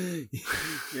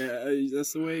 Yeah,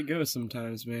 that's the way it goes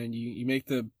sometimes, man. You make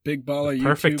the big baller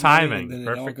Perfect YouTube money, timing. and then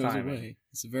Perfect it all goes timing. away.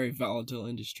 It's a very volatile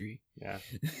industry. Yeah.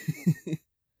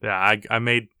 Yeah, I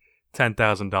made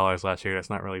 $10,000 last year.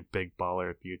 That's not really big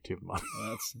baller YouTube money.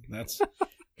 Well,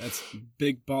 that's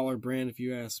big baller brand if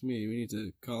you ask me. We need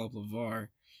to call up LeVar,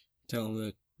 tell him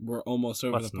that we're almost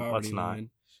over the poverty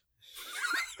line.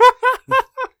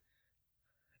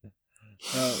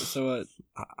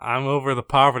 I'm over the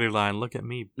poverty line. Look at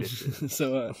me, bitches.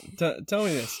 So tell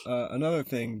me this. Another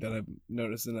thing that I've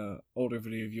noticed in an older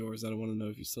video of yours that I want to know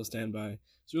if you still stand by.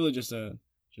 It's really just a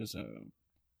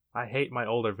I hate my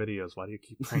older videos. Why do you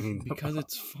keep bringing them because up?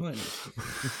 it's fun.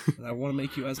 And I want to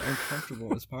make you as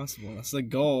uncomfortable as possible. That's the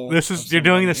goal. You're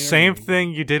doing the same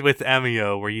thing you did with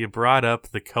Emio, where you brought up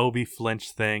the Kobe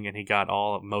flinch thing, and he got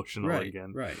all emotional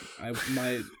again. Right.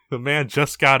 The man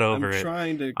just got over I'm it.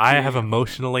 trying to. I have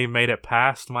emotionally made it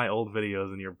past my old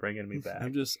videos, and you're bringing me back.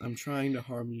 I'm trying to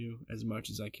harm you as much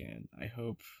as I can. I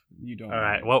hope you don't. All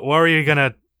right. What were you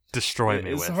gonna destroy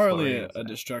me with? It's hardly a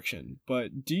destruction,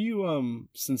 but do you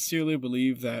sincerely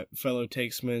believe that fellow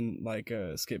takesmen like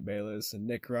Skip Bayless and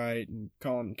Nick Wright and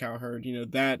Colin Cowherd,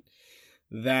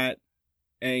 that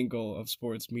angle of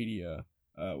sports media,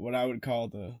 what I would call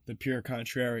the pure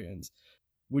contrarians,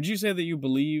 would you say that you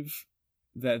believe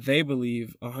that they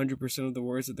believe 100% of the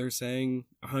words that they're saying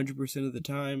 100% of the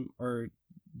time, or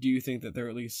do you think that they're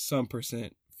at least some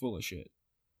percent full of shit?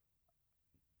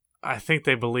 I think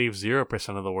they believe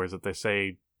 0% of the words that they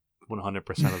say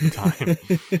 100% of the time.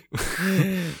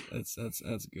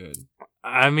 That's good.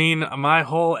 I mean, my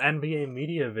whole NBA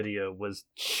media video was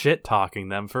shit talking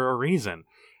them for a reason.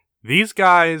 These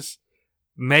guys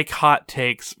make hot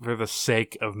takes for the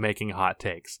sake of making hot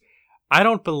takes. I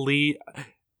don't believe...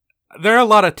 There are a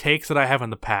lot of takes that I have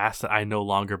in the past that I no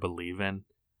longer believe in,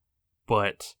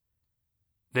 but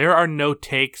there are no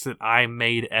takes that I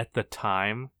made at the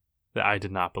time that I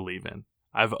did not believe in.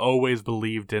 I've always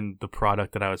believed in the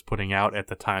product that I was putting out at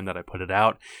the time that I put it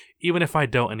out, even if I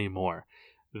don't anymore.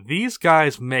 These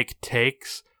guys make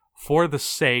takes for the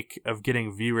sake of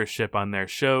getting viewership on their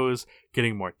shows,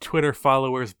 getting more Twitter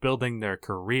followers, building their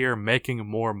career, making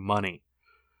more money.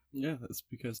 Yeah, that's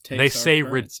because takes they say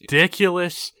currency.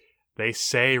 They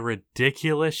say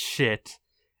ridiculous shit,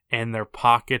 and their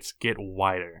pockets get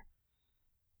wider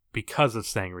because of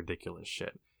saying ridiculous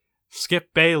shit.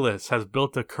 Skip Bayless has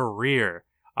built a career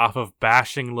off of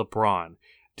bashing LeBron.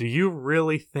 Do you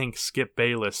really think Skip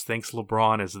Bayless thinks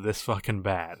LeBron is this fucking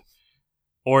bad?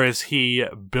 Or is he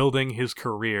building his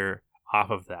career off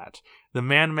of that? The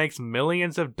man makes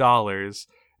millions of dollars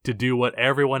to do what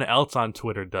everyone else on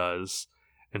Twitter does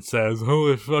and says,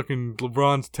 oh, fucking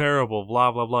LeBron's terrible,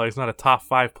 blah, blah, blah. He's not a top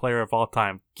 5 player of all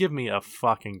time. Give me a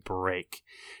fucking break.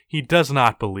 He does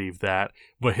not believe that,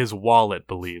 but his wallet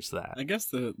believes that. I guess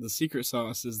the secret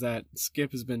sauce is that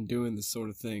Skip has been doing this sort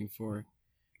of thing for,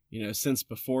 since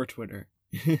before Twitter.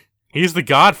 He's the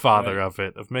godfather of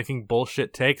it, of making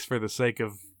bullshit takes for the sake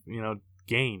of,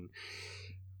 gain.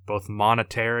 Both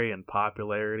monetary and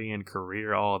popularity and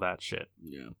career, all that shit.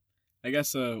 Yeah. I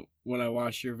guess when I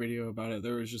watched your video about it,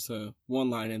 there was just one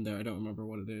line in there. I don't remember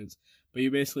what it is. But you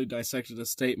basically dissected a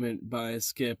statement by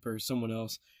Skip or someone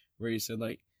else where you said,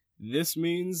 this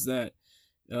means that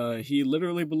he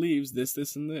literally believes this,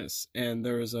 this, and this. And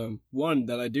there was one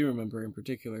that I do remember in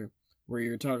particular where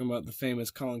you're talking about the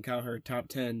famous Colin Cowherd top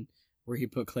 10 where he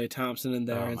put Klay Thompson in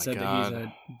there and said that he's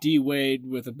a D-Wade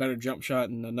with a better jump shot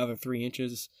and another 3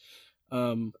 inches.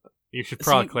 You should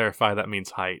probably clarify that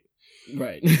means height.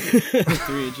 Right.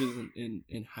 3 inches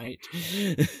in height.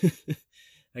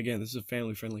 Again, this is a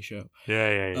family-friendly show.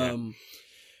 Yeah.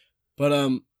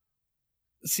 But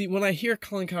see, when I hear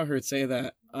Colin Cowherd say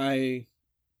that, I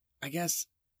guess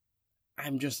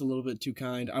I'm just a little bit too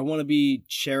kind. I want to be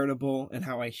charitable in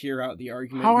how I hear out the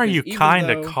argument. How are you kind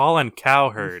to Colin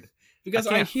Cowherd? Because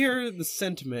I hear the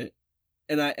sentiment,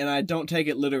 and I don't take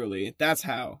it literally. That's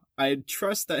how. I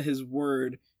trust that his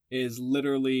word is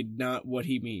literally not what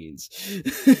he means.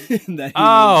 That he means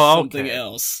something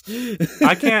else.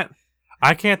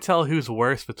 I can't tell who's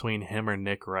worse between him or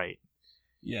Nick Wright.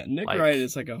 Yeah, Nick Wright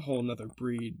is like a whole nother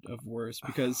breed of worse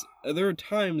because there are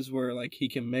times where he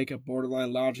can make a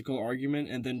borderline logical argument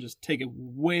and then just take a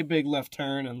way big left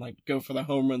turn and go for the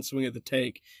home run swing at the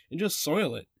take and just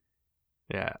soil it.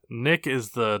 Yeah, Nick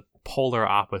is the polar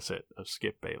opposite of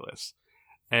Skip Bayless.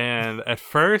 And at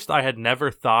first, I had never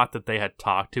thought that they had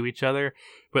talked to each other.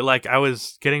 But, like, I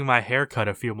was getting my hair cut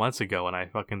a few months ago, and I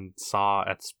fucking saw,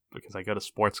 because I go to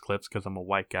Sports Clips because I'm a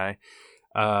white guy.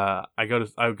 I go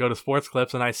to Sports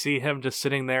Clips, and I see him just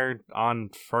sitting there on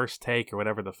First Take or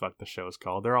whatever the fuck the show is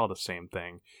called. They're all the same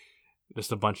thing.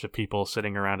 Just a bunch of people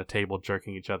sitting around a table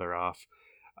jerking each other off.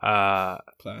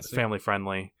 Classic. Family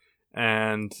friendly.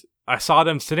 And I saw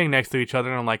them sitting next to each other,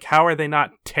 and I'm like, how are they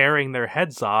not tearing their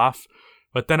heads off?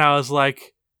 But then I was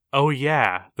like, oh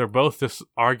yeah, they're both just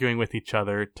arguing with each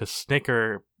other to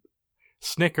snicker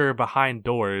behind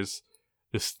doors,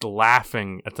 just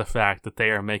laughing at the fact that they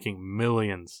are making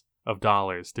millions of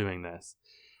dollars doing this.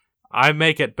 I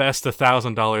make at best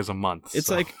 $1,000 a month. It's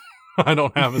so like I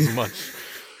don't have as much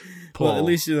pull. Well, at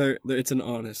least it's an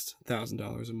honest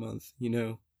 $1,000 a month. You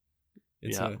know,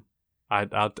 it's Yeah.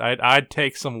 I'd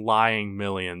take some lying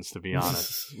millions, to be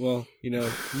honest. Well, you know,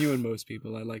 you and most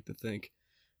people, I like to think,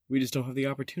 we just don't have the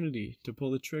opportunity to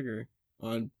pull the trigger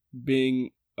on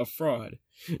being a fraud.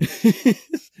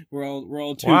 we're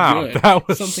all too good. That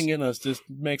was Something in us just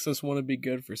makes us want to be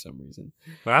good for some reason.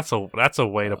 That's a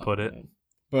way to put it. Man.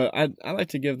 But I like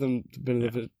to give them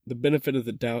the benefit of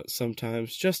the doubt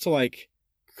sometimes, just to like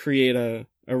create a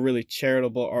really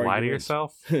charitable argument. Lie to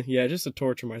yourself? Yeah, just to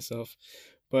torture myself.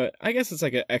 But I guess it's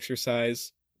like an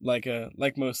exercise, like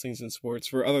most things in sports,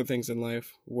 for other things in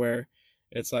life, where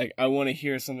it's like I want to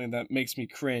hear something that makes me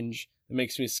cringe, that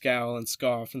makes me scowl and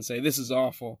scoff and say, this is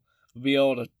awful. I'll be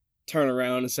able to turn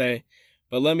around and say,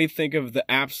 but let me think of the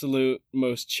absolute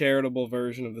most charitable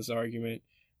version of this argument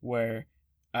where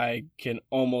I can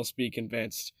almost be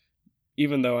convinced,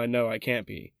 even though I know I can't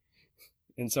be.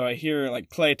 And so I hear like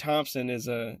Klay Thompson is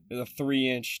a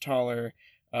 3-inch taller,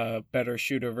 better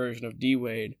shooter version of D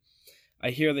Wade.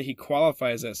 I hear that he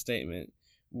qualifies that statement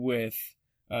with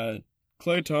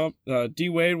D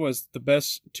Wade was the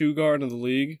best 2-guard in the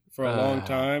league for a long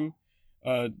time.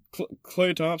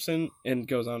 Klay Thompson, and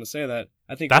goes on to say that.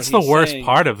 I think that's the worst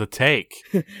part of the take.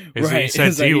 Is right, he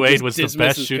said D Wade was the best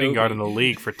dismisses shooting Kobe. guard in the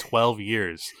league for 12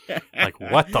 years. Like,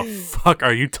 what the fuck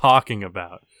are you talking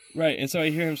about? Right, and so I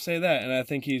hear him say that, and I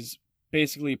think he's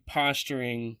basically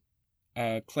posturing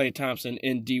Klay Thompson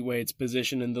in D Wade's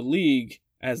position in the league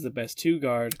as the best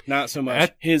 2-guard, not so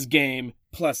much his game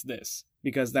plus this,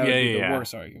 because that would be the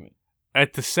worst argument.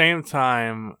 At the same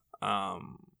time,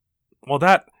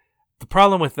 the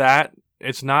problem with that,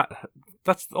 that's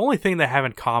the only thing they have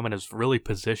in common is really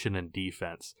position and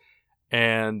defense.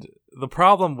 And the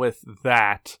problem with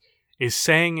that is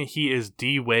saying he is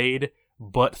D Wade,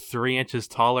 but 3 inches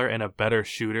taller and a better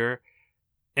shooter,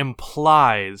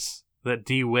 implies that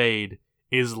D Wade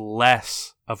is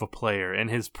less of a player in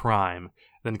his prime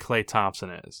than Klay Thompson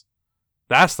is.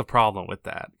 That's the problem with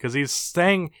that, because he's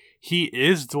saying he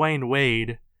is Dwayne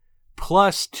Wade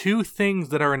plus 2 things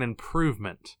that are an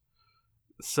improvement.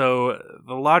 So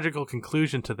the logical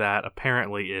conclusion to that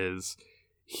apparently is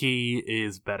he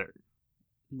is better.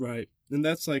 Right. And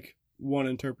that's like one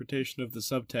interpretation of the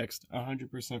subtext,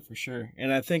 100% for sure.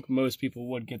 And I think most people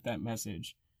would get that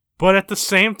message. But at the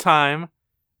same time,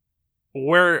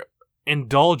 we're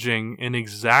indulging in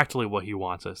exactly what he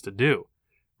wants us to do.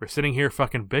 We're sitting here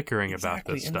fucking bickering about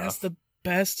this stuff. And that's the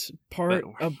best part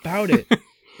about it,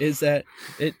 is that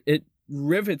it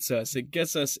rivets us. It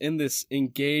gets us in this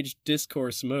engaged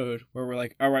discourse mode where we're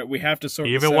like, all right, we have to sort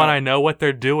this out. Even when I know what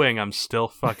they're doing, I'm still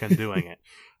fucking doing it.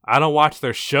 I don't watch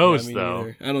their shows, though.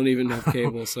 Neither. I don't even have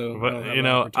cable, so but, I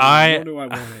don't have nor do I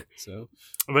want it. So,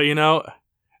 but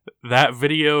that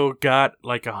video got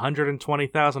like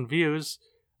 120,000 views.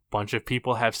 Bunch of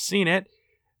people have seen it.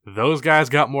 Those guys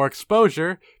got more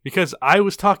exposure because I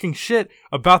was talking shit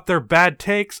about their bad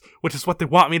takes, which is what they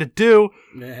want me to do.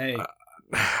 Hey.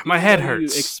 My head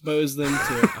hurts. You expose them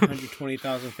to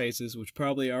 120,000 faces, which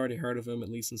probably already heard of them, at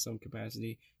least in some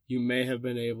capacity. You may have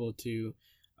been able to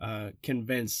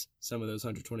convince some of those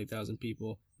 120,000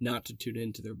 people not to tune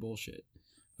into their bullshit.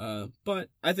 But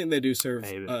I think they do serve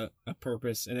a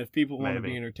purpose, and if people want to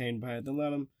be entertained by it, then let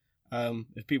them.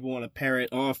 If people want to parrot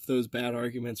off those bad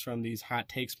arguments from these hot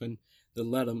takesmen,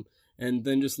 then let them. And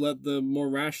then just let the more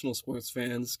rational sports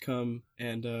fans come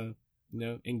and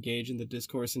engage in the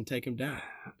discourse and take him down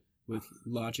with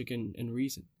logic and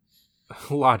reason.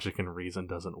 Logic and reason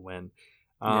doesn't win.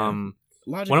 Logic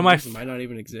and reason might not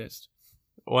even exist.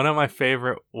 One of my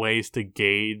favorite ways to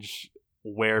gauge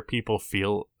where people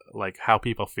feel, like how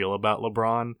people feel about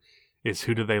LeBron, is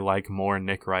who do they like more,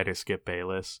 Nick Wright or Skip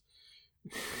Bayless?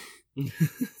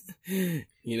 I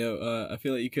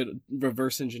feel like you could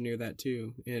reverse engineer that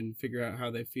too and figure out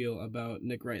how they feel about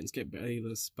Nick Wright and Skip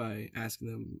Bayless by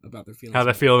asking them about their feelings. How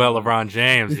they feel about LeBron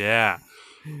James, yeah.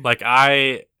 Like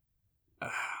I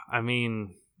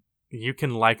mean, you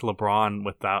can like LeBron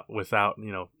without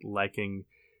liking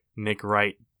Nick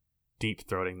Wright deep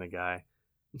throating the guy.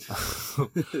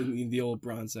 The old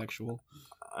bronsexual.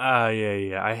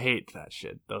 Yeah. I hate that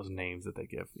shit. Those names that they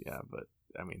give. Yeah, but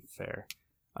I mean, fair.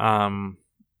 What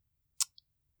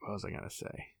was I gonna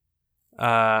say?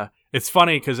 It's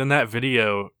funny because in that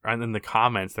video and in the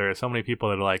comments, there are so many people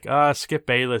that are like, Skip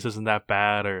Bayless isn't that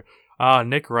bad, or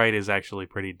Nick Wright is actually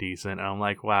pretty decent. And I'm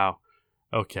like, wow,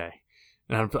 okay.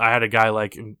 And I had a guy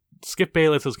like, Skip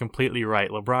Bayless is completely right.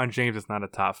 LeBron James is not a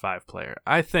top 5 player.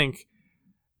 I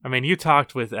mean, you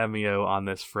talked with Emio on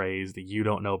this phrase that you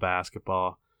don't know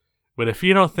basketball. But if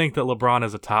you don't think that LeBron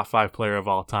is a top 5 player of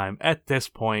all time, at this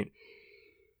point,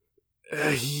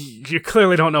 you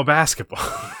clearly don't know basketball.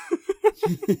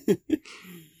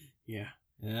 Yeah,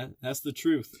 that's the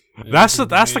truth. That's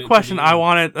the question I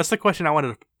wanted. That's the question I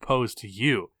wanted to pose to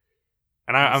you,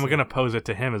 and I'm going to pose it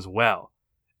to him as well.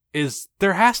 Is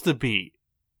there has to be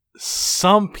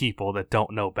some people that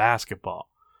don't know basketball.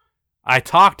 I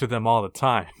talk to them all the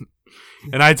time,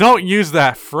 and I don't use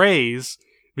that phrase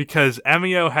because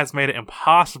Emio has made it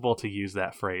impossible to use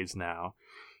that phrase now,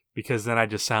 because then I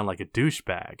just sound like a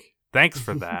douchebag. Thanks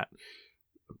for that.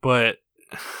 But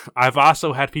I've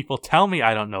also had people tell me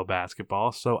I don't know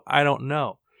basketball, so I don't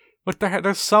know. But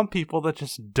there's some people that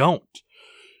just don't.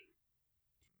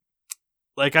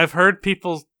 Like, I've heard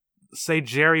people say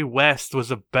Jerry West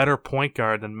was a better point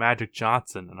guard than Magic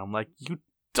Johnson, and I'm like, you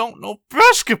don't know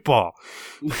basketball.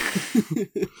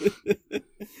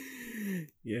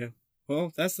 Yeah.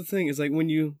 Well, that's the thing. It's like when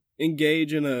you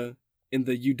engage in the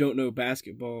you don't know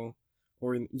basketball,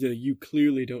 or you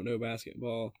clearly don't know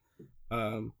basketball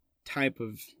type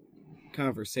of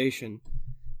conversation,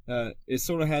 it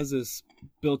sort of has this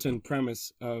built-in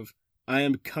premise of I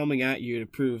am coming at you to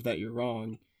prove that you're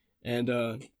wrong, and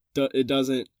it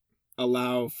doesn't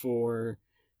allow for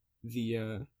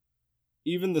the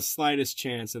even the slightest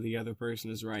chance that the other person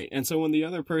is right. And so when the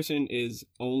other person is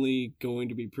only going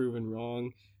to be proven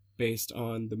wrong based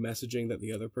on the messaging that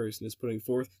the other person is putting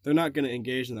forth, they're not going to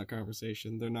engage in that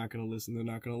conversation. They're not going to listen. They're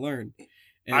not going to learn.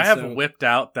 And I have whipped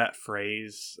out that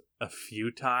phrase a few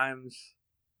times.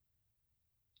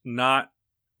 Not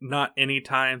any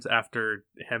times after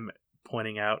him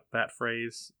pointing out that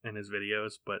phrase in his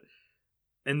videos, but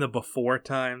in the before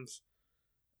times,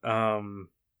 I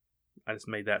just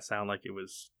made that sound like it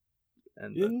was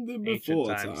in the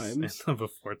before times. In the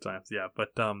before times, yeah.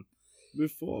 But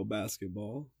before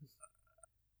basketball,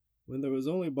 when there was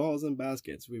only balls and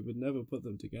baskets, we would never put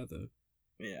them together.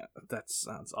 Yeah, that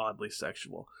sounds oddly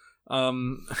sexual.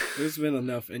 There's been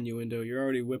enough innuendo. You're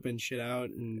already whipping shit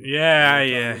out and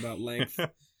talking about length.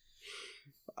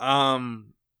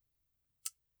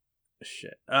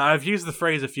 Shit. I've used the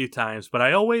phrase a few times, but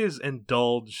I always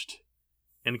indulged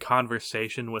in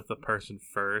conversation with the person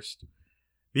first.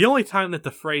 The only time that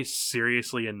the phrase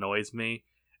seriously annoys me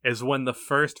is when the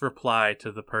first reply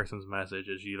to the person's message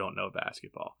is you don't know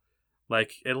basketball.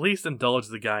 Like, at least indulge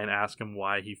the guy and ask him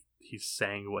why he's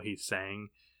saying what he's saying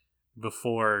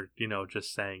before,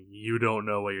 just saying you don't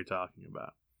know what you're talking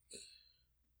about.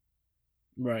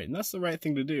 Right, and that's the right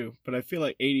thing to do. But I feel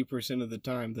like 80% of the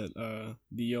time that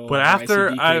the old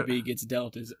ICDKB gets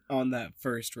dealt is on that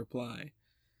first reply.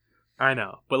 I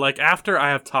know, but like after I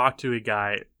have talked to a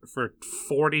guy for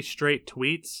 40 straight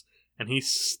tweets and he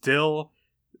still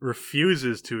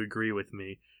refuses to agree with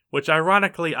me, which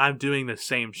ironically I'm doing the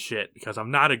same shit because I'm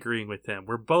not agreeing with him.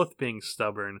 We're both being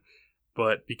stubborn,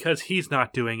 but because he's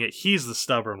not doing it, he's the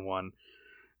stubborn one.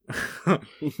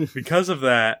 Because of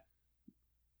that,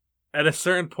 at a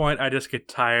certain point I just get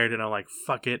tired and I'm like,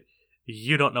 fuck it,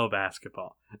 you don't know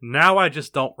basketball. Now I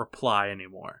just don't reply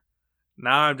anymore.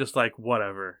 Now I'm just like,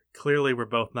 whatever. Clearly we're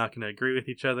both not going to agree with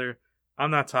each other. I'm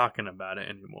not talking about it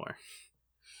anymore.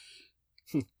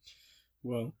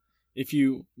 Well, if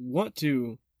you want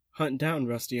to hunt down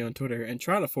Rusty on Twitter and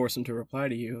try to force him to reply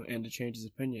to you and to change his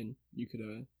opinion, you could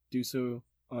do so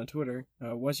on Twitter.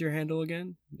 What's your handle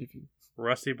again?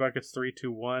 Rusty Buckets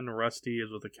 321. Rusty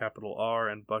is with a capital R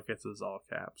and Buckets is all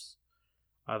caps.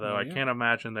 Although I can't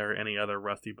imagine there are any other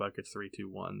Rusty Buckets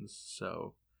 321s,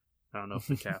 so I don't know if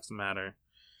the caps matter.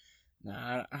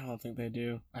 Nah, I don't think they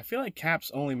do. I feel like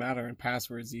caps only matter in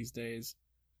passwords these days,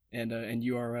 and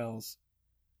URLs.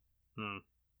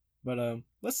 But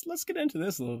let's get into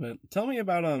this a little bit. Tell me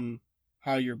about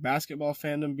how your basketball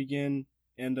fandom began,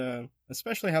 and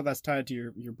especially how that's tied to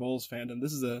your Bulls fandom.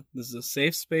 This is a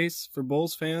safe space for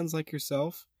Bulls fans like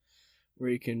yourself, where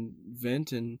you can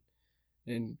vent and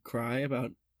cry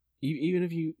about, even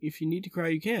if you need to cry,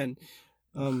 you can.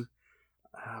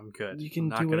 I'm good. You can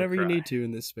do whatever you need to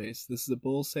in this space. This is a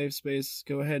Bulls safe space.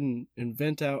 Go ahead and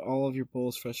vent out all of your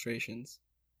Bulls frustrations.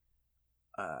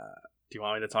 Do you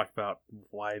want me to talk about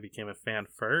why I became a fan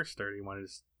first, or do you want to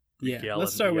just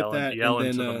let's start with that. Yell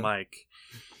into the mic.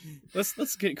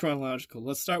 Let's get chronological.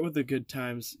 Let's start with the good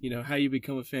times. How you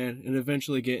become a fan, and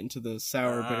eventually get into the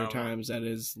sour, bitter times that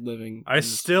is living. I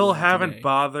still haven't today.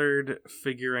 bothered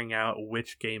figuring out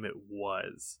which game it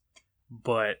was,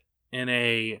 but in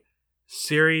a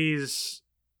series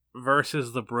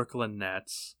versus the Brooklyn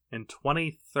Nets in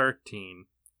 2013,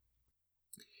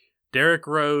 Derrick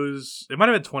Rose. It might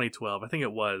have been 2012. I think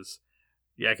it was.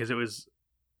 Yeah, because it was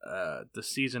the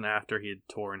season after he had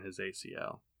torn his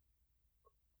ACL,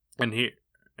 and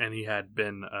he had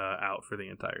been out for the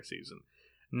entire season.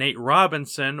 Nate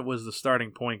Robinson was the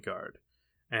starting point guard,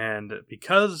 and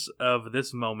because of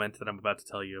this moment that I'm about to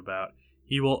tell you about,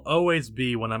 he will always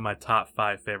be one of my top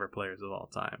 5 favorite players of all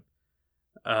time.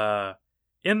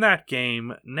 In that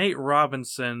game, Nate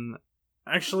Robinson.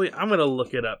 Actually, I'm going to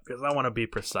look it up because I want to be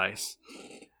precise.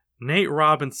 Nate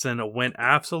Robinson went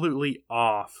absolutely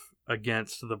off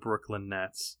against the Brooklyn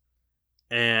Nets.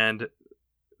 And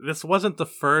this wasn't the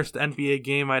first NBA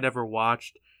game I'd ever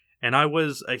watched. And I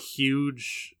was a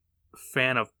huge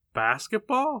fan of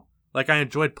basketball. Like, I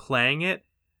enjoyed playing it,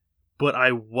 but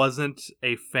I wasn't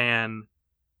a fan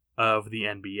of the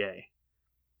NBA.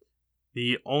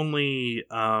 The only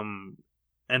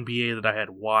NBA that I had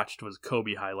watched was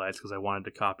Kobe highlights because I wanted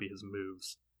to copy his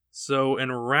moves. So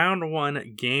in round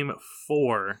 1, game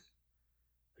 4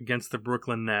 against the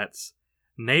Brooklyn Nets,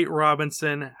 Nate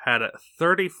Robinson had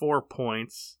 34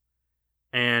 points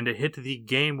and hit the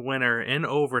game winner in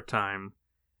overtime.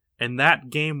 And that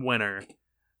game winner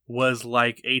was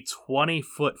like a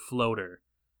 20-foot floater.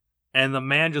 And the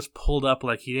man just pulled up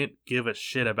like he didn't give a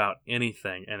shit about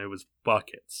anything, and it was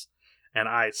buckets. And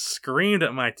I screamed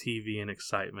at my TV in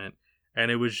excitement,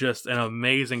 and it was just an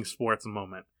amazing sports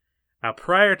moment. Now,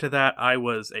 prior to that, I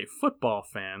was a football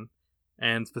fan,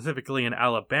 and specifically an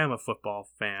Alabama football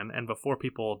fan, and before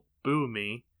people boo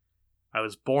me, I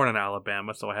was born in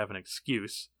Alabama, so I have an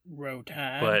excuse. Row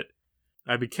Tide. But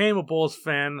I became a Bulls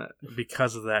fan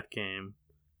because of that game.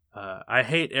 I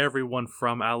hate everyone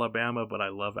from Alabama, but I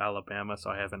love Alabama, so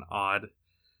I have an odd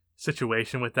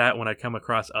situation with that when I come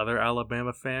across other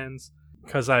Alabama fans,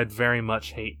 because I'd very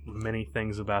much hate many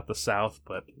things about the South,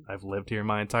 but I've lived here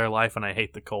my entire life and I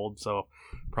hate the cold, so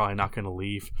probably not going to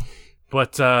leave.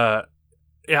 But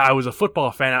yeah, I was a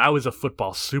football fan, and I was a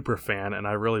football super fan, and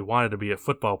I really wanted to be a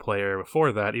football player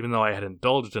before that, even though I had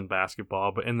indulged in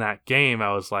basketball. But in that game,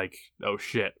 I was like, oh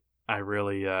shit, I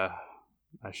really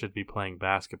I should be playing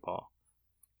basketball.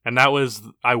 And I was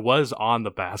on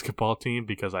the basketball team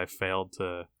because I failed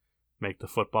to make the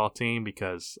football team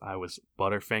because I was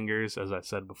Butterfingers, as I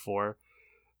said before.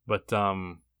 But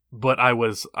I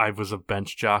was a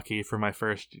bench jockey for my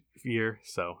first year,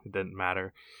 so it didn't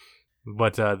matter.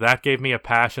 But that gave me a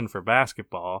passion for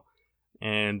basketball,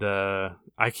 and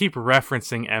I keep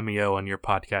referencing MEO on your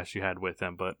podcast you had with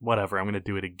him, but whatever, I'm going to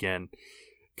do it again.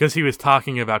 Because he was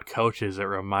talking about coaches, it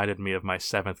reminded me of my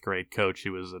 7th grade coach. He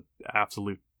was an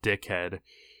absolute dickhead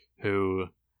who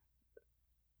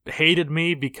hated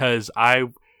me because I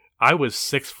was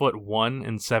 6'1"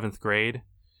 in 7th grade,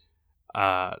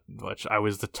 which I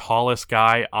was the tallest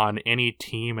guy on any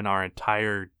team in our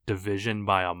entire division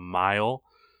by a mile,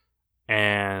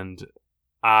 and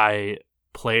I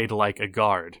played like a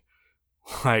guard.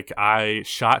 Like, I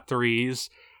shot threes,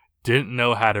 didn't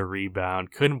know how to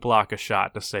rebound, couldn't block a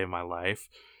shot to save my life.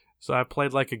 So I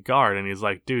played like a guard, and he's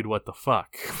like, dude, what the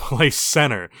fuck? Play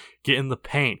center, get in the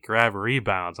paint, grab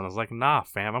rebounds. And I was like, nah,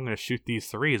 fam, I'm going to shoot these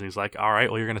threes. And he's like, all right,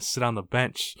 well, you're going to sit on the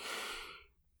bench.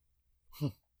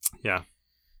 Yeah.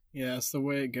 Yeah, that's the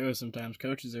way it goes sometimes.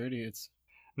 Coaches are idiots.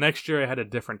 Next year, I had a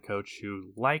different coach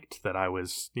who liked that I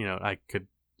was, I could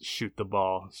shoot the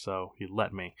ball, so he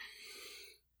let me.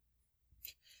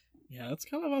 Yeah, it's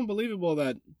kind of unbelievable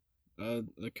that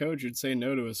the coach would say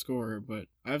no to a scorer, but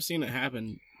I've seen it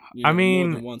happen more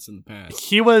than once in the past.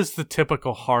 He was the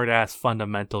typical hard-ass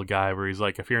fundamental guy where he's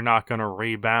like, if you're not going to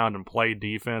rebound and play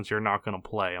defense, you're not going to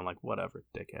play. I'm like, whatever,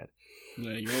 dickhead.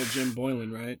 Yeah, you're old Jim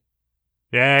Boylan, right?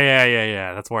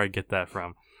 Yeah. That's where I get that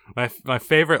from. My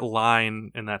favorite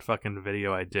line in that fucking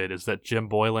video I did is that Jim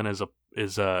Boylan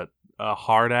is a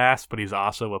hard ass, but he's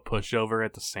also a pushover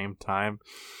at the same time.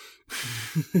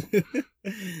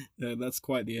 Yeah, that's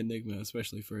quite the enigma,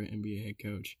 especially for an NBA head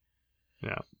coach.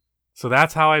 Yeah. So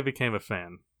that's how I became a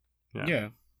fan. Yeah.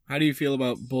 How do you feel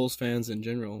about Bulls fans in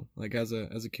general? Like as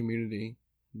a community,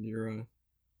 you're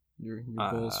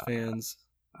Bulls fans.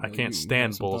 I can't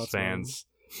stand Bulls fans.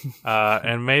 fans.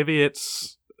 And maybe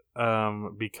it's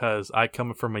because I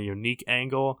come from a unique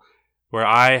angle where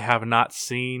I have not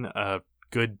seen a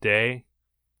good day.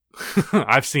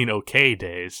 I've seen okay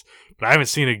days, but I haven't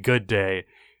seen a good day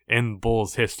in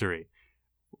Bulls history.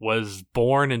 Was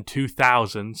born in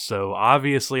 2000, so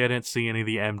obviously I didn't see any of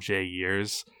the MJ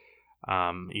years.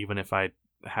 Even if I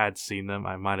had seen them,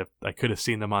 I could have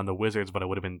seen them on the Wizards, but I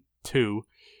would have been 2.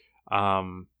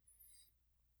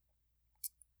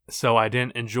 So I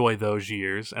didn't enjoy those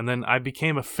years, and then I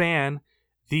became a fan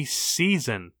the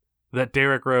season that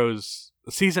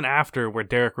the season after where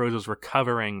Derrick Rose was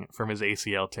recovering from his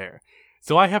ACL tear.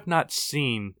 So I have not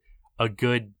seen a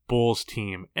good Bulls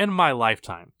team in my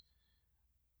lifetime.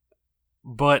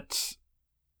 But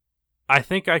I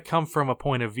think I come from a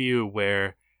point of view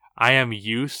where I am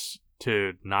used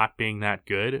to not being that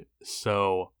good,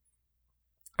 so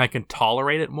I can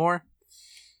tolerate it more.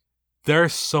 There are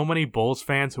so many Bulls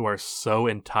fans who are so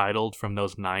entitled from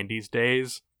those 90s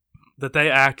days that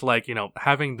they act like,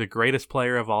 having the greatest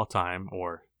player of all time,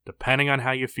 or depending on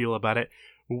how you feel about it,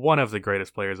 one of the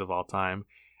greatest players of all time,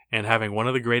 and having one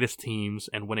of the greatest teams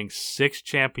and winning 6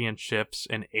 championships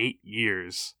in 8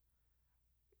 years.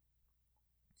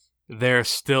 They're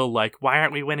still like, why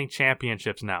aren't we winning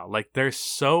championships now? Like, they're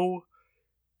so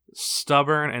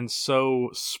stubborn and so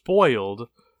spoiled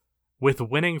with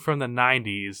winning from the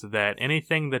 90s that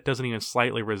anything that doesn't even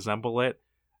slightly resemble it,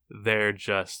 they're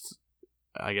just,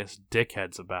 I guess,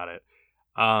 dickheads about it.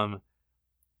 And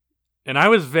I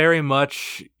was very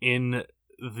much in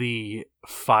the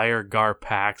Fire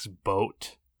Garpax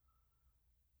boat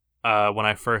when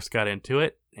I first got into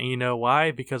it. And you know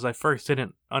why? Because I first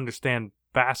didn't understand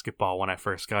basketball when I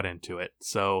first got into it.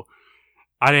 So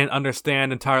I didn't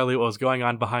understand entirely what was going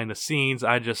on behind the scenes.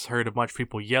 I just heard a bunch of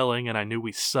people yelling and I knew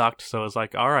we sucked. So I was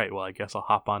like, all right, well, I guess I'll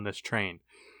hop on this train.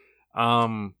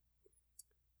 Are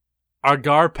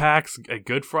Garpax a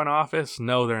good front office?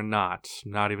 No, they're not.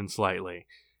 Not even slightly.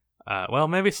 Well,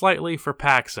 maybe slightly for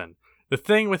Paxson. The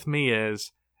thing with me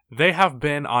is they have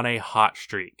been on a hot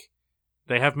streak.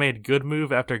 They have made good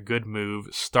move after good move,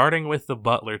 starting with the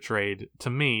Butler trade. To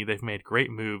me, they've made great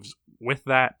moves with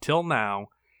that till now,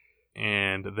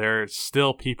 and there's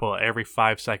still people every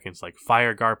 5 seconds like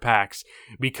fire Garpax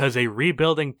because a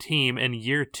rebuilding team in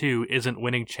year 2 isn't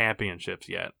winning championships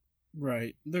yet.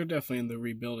 Right. They're definitely in the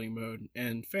rebuilding mode,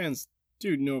 and fans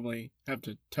do normally have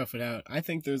to tough it out. I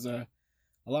think there's a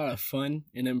lot of fun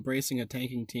in embracing a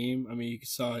tanking team. I mean, you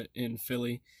saw it in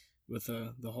Philly with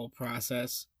the whole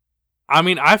process. I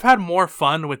mean, I've had more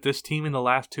fun with this team in the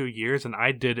last 2 years than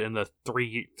I did in the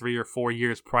three or 4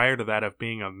 years prior to that of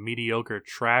being a mediocre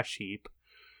trash heap.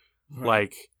 Right.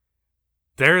 Like,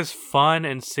 there's fun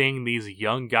in seeing these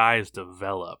young guys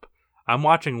develop. I'm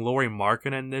watching Lauri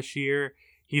Markkanen this year.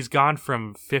 He's gone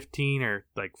from 15 or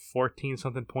like 14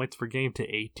 something points per game to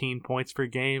 18 points per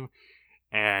game,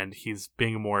 and he's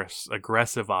being more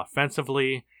aggressive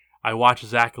offensively. I watched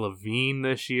Zach LaVine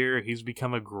this year. He's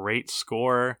become a great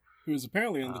scorer. He was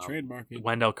apparently on the trade market.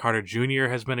 Wendell Carter Jr.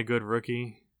 has been a good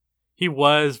rookie. He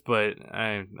was, but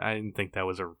I didn't think that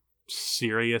was a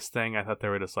serious thing. I thought they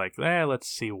were just like, let's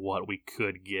see what we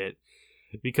could get.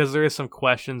 Because there is some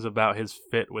questions about his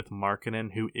fit with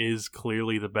Markkanen, who is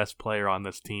clearly the best player on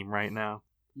this team right now.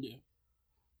 Yeah.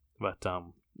 But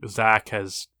Zach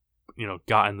has,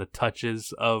 gotten the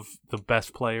touches of the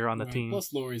best player on the team.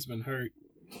 Plus, Lauri's been hurt.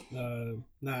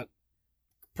 Not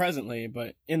presently,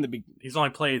 but in the he's only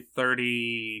played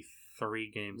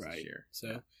 33 games this year.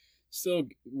 So still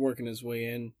working his way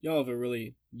in. Y'all have a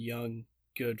really young,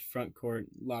 good front court,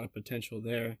 a lot of potential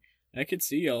there. I could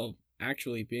see y'all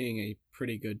actually being a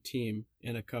pretty good team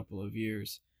in a couple of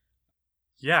years.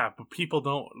 Yeah, but people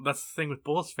don't. That's the thing with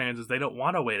Bulls fans is they don't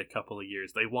want to wait a couple of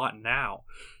years. They want now.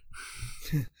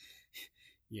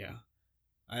 Yeah.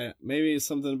 Maybe it's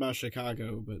something about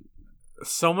Chicago, but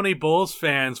so many Bulls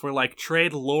fans were like,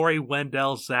 trade Lauri,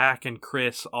 Wendell, Zach, and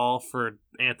Chris all for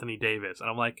Anthony Davis. And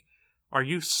I'm like, are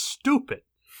you stupid?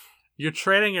 You're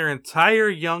trading your entire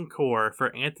young core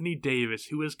for Anthony Davis,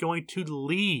 who is going to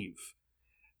leave.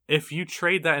 If you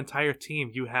trade that entire team,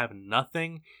 you have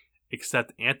nothing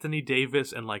except Anthony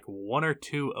Davis and like 1 or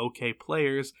 2 okay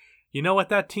players. You know what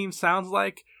that team sounds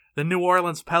like? The New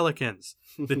Orleans Pelicans.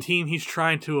 The team he's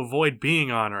trying to avoid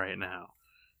being on right now.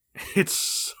 It's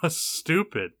so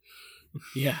stupid.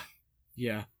 Yeah.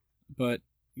 But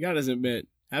you gotta admit,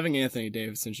 having Anthony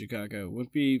Davis in Chicago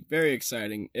would be very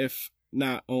exciting, if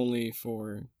not only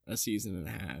for a season and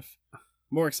a half.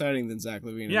 More exciting than Zach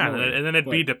LaVine. Yeah, Miller, and then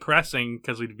it'd be depressing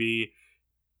because we'd be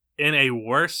in a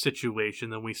worse situation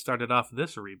than we started off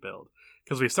this rebuild.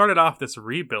 Because we started off this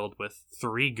rebuild with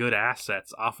 3 good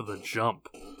assets off of the jump.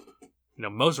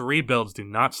 Most rebuilds do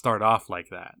not start off like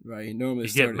that. Right, you normally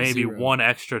get maybe 1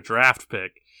 extra draft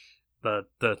pick.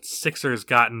 The Sixers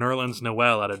got Nerlens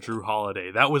Noel out of Drew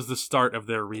Holiday. That was the start of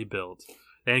their rebuild.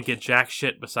 They didn't get jack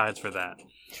shit besides for that.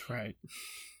 Right.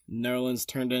 Nerlens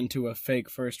turned into a fake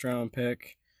first-round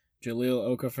pick.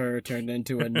 Jahlil Okafor turned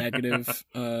into a negative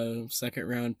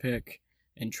second-round pick.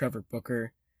 And Trevor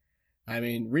Booker. I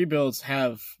mean, rebuilds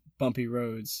have bumpy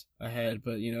roads ahead,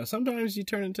 but, sometimes you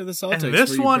turn into the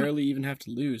Celtics where you barely even have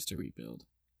to lose to rebuild.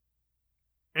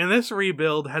 And this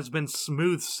rebuild has been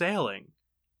smooth sailing.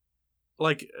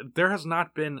 There has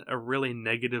not been a really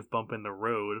negative bump in the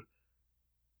road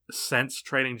since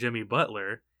trading Jimmy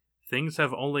Butler. Things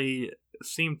have only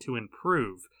seemed to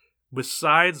improve,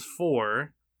 besides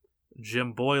for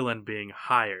Jim Boylen being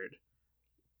hired.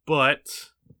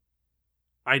 But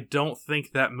I don't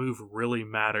think that move really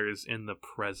matters in the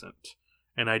present.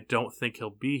 And I don't think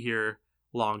he'll be here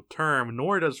long term,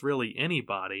 nor does really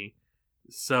anybody.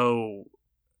 So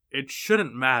it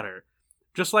shouldn't matter.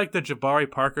 Just like the Jabari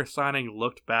Parker signing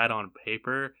looked bad on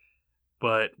paper,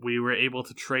 but we were able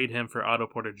to trade him for Otto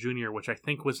Porter Jr., which I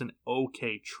think was an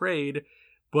okay trade.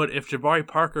 But if Jabari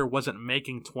Parker wasn't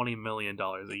making $20 million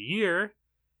a year,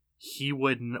 we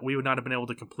would not have been able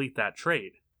to complete that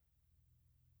trade.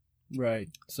 Right.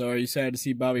 So are you sad to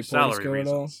see Bobby Portis go at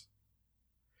all?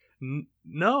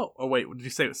 No. Oh, wait. Did you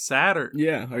say it was sad? Or...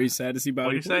 Yeah. Are you sad to see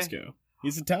Bobby Portis go?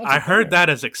 He's a talented I heard player. that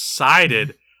as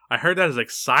excited. I heard that as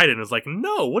excited. I was like,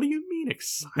 no, what do you mean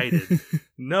excited?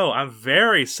 No, I'm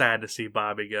very sad to see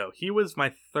Bobby go. He was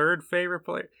my 3rd favorite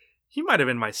player. He might have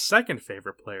been my 2nd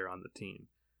favorite player on the team.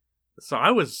 So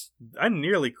I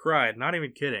nearly cried, not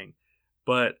even kidding.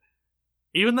 But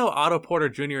even though Otto Porter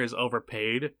Jr. is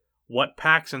overpaid, what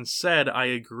Paxson said I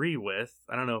agree with.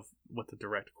 I don't know what the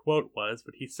direct quote was,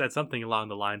 but he said something along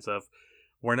the lines of,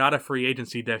 we're not a free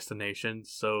agency destination,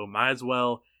 so might as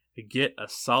well get a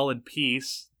solid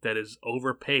piece that is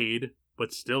overpaid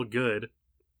but still good.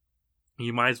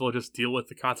 You might as well just deal with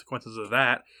the consequences of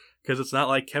that, because it's not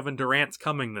like Kevin Durant's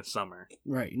coming this summer.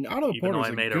 Right. And Otto Porter's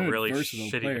a good, really versatile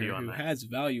player who has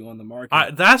value on the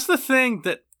market. That's the thing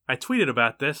that I tweeted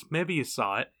about this. Maybe you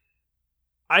saw it.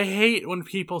 I hate when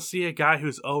people see a guy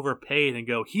who's overpaid and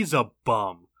go, he's a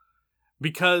bum.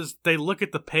 Because they look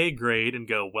at the pay grade and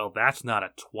go, well, that's not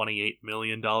a $28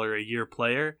 million a year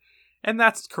player. And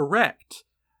that's correct.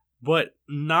 But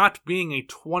not being a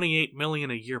 $28 million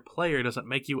a year player doesn't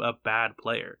make you a bad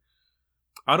player.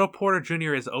 Otto Porter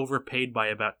Jr. is overpaid by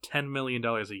about $10 million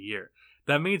a year.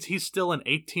 That means he's still an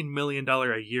 $18 million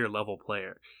a year level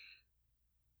player.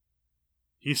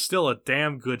 He's still a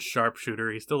damn good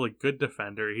sharpshooter. He's still a good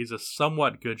defender. He's a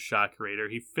somewhat good shot creator.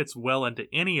 He fits well into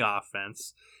any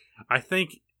offense. I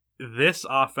think this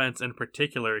offense in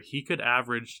particular, he could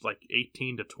average like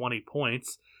 18 to 20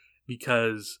 points,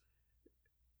 because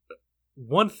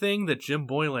one thing that Jim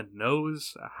Boylen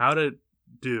knows how to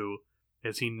do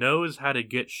is he knows how to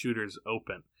get shooters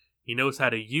open. He knows how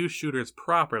to use shooters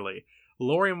properly.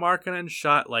 Lauri Markkanen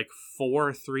shot like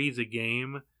 4 threes a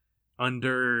game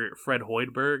under Fred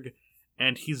Hoiberg,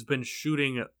 and he's been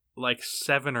shooting like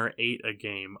 7 or 8 a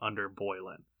game under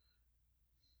Boylen.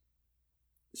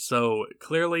 So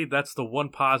clearly that's the one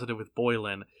positive with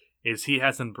Boylen, is he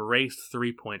has embraced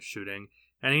 3-point shooting,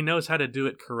 and he knows how to do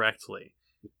it correctly.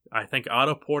 I think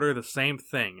Otto Porter, the same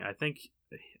thing.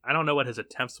 I don't know what his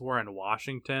attempts were in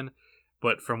Washington,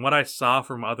 but from what I saw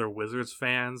from other Wizards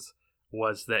fans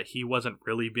was that he wasn't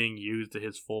really being used to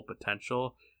his full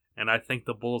potential, and I think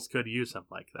the Bulls could use him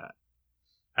like that.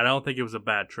 I don't think it was a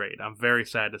bad trade. I'm very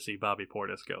sad to see Bobby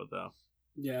Portis go, though.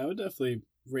 Yeah, I would definitely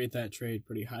rate that trade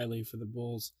pretty highly for the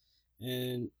Bulls.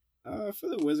 And for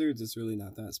the Wizards, it's really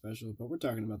not that special, but we're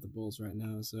talking about the Bulls right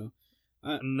now, so...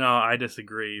 No, I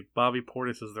disagree. Bobby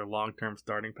Portis is their long-term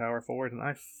starting power forward, and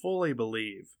I fully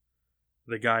believe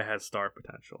the guy has star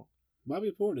potential.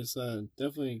 Bobby Portis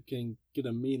definitely can get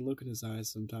a mean look in his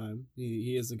eyes sometime.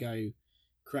 He is the guy who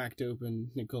cracked open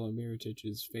Nikola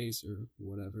Mirotic's face or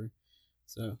whatever.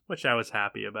 So, which I was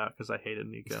happy about because I hated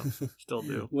Nico. Still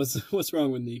do. What's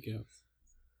wrong with Nico?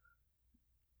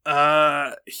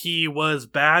 He was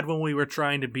bad when we were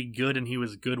trying to be good, and he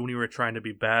was good when we were trying to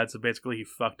be bad. So basically, he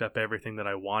fucked up everything that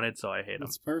I wanted. So I hate him.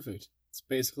 It's perfect. It's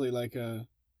basically like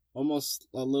almost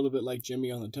a little bit like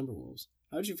Jimmy on the Timberwolves.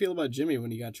 How did you feel about Jimmy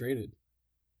when he got traded?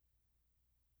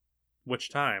 Which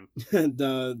time?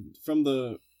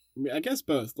 I guess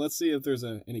both. Let's see if there's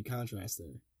any contrast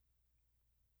there.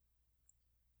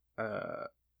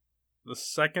 the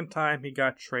second time he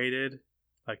got traded,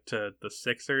 like to the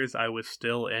Sixers, I was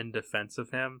still in defense of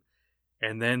him.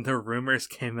 And then the rumors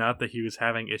came out that he was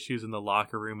having issues in the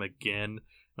locker room again.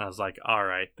 And I was like, all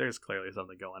right, there's clearly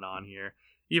something going on here.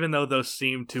 Even though those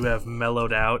seem to have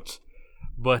mellowed out.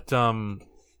 But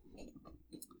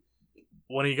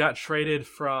when he got traded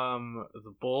from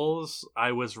the Bulls,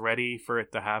 I was ready for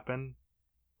it to happen.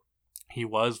 He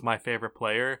was my favorite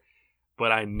player,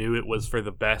 but I knew it was for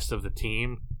the best of the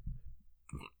team.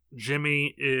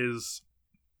 Jimmy is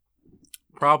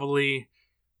probably,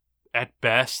 at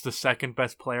best, the second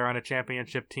best player on a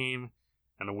championship team,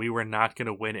 and we were not going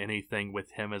to win anything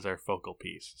with him as our focal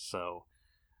piece. So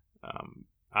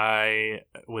I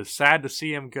was sad to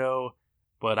see him go,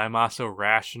 but I'm also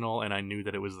rational, and I knew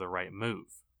that it was the right move.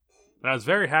 And I was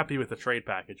very happy with the trade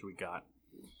package we got.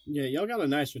 Yeah, y'all got a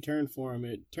nice return for him.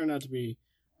 It turned out to be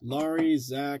Laurie,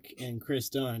 Zach, and Chris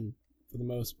Dunn for the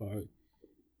most part.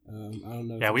 I don't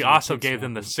know. Yeah, we also gave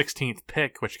them the 16th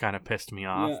pick, which kind of pissed me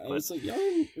off. Yeah, but it's like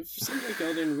it seems like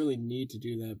y'all didn't really need to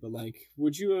do that. But like,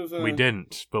 would you have? We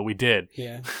didn't, but we did.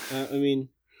 Yeah, I mean,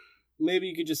 maybe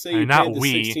you could just say I mean, you not paid the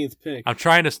we. 16th pick. I'm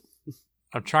trying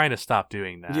to stop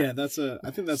doing that. Yeah,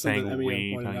 I think that's something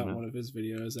we, pointed out in one of his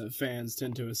videos, that fans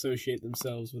tend to associate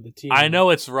themselves with a team. I know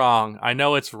it's wrong,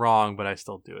 but I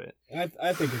still do it.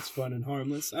 I think it's fun and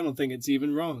harmless. I don't think it's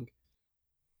even wrong.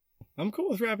 I'm cool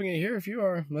with wrapping it here if you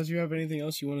are, unless you have anything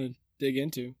else you want to dig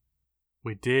into.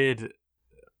 We did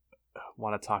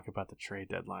want to talk about the trade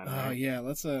deadline. Oh right? yeah,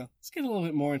 let's get a little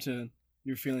bit more into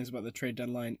your feelings about the trade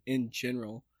deadline in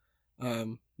general.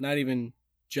 Not even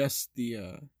just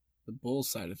the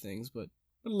Bulls side of things, but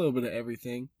a little bit of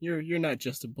everything. You're not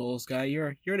just a Bulls guy.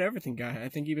 You're an everything guy. I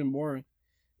think even more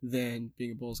than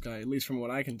being a Bulls guy, at least from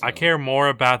what I can tell. I care more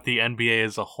about the NBA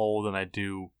as a whole than I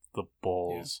do the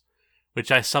Bulls, which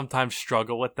I sometimes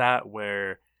struggle with that,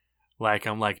 where like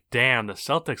I'm like, damn, the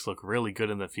Celtics look really good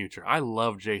in the future. I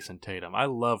love Jason Tatum. I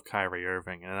love Kyrie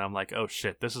Irving. And I'm like, oh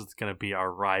shit, this is going to be our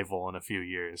rival in a few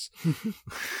years.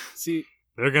 See,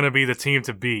 they're going to be the team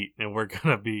to beat, and we're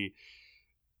going to be...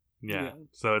 Yeah.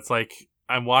 So it's like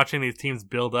I'm watching these teams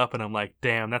build up, and I'm like,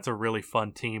 damn, that's a really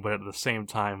fun team. But at the same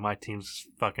time, my team's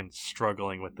fucking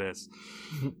struggling with this.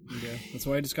 Yeah, that's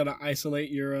why I just gotta isolate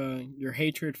your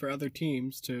hatred for other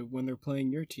teams to when they're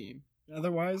playing your team.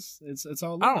 Otherwise, it's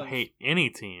all love. I don't hate any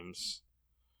teams.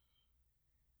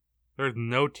 There's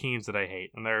no teams that I hate,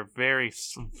 and there are very,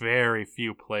 very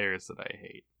few players that I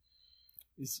hate.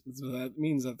 So that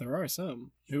means that there are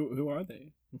some. Who are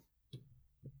they?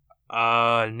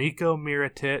 Nico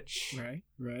Mirotic.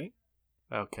 Right.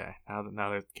 Okay.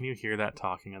 Now, can you hear that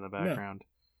talking in the background?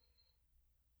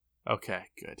 No. Okay,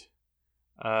 good.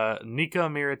 Nico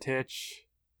Mirotic,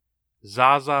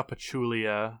 Zaza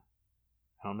Pachulia.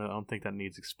 I don't think that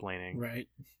needs explaining. Right.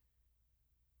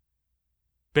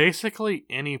 Basically,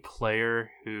 any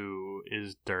player who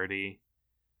is dirty.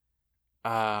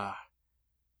 I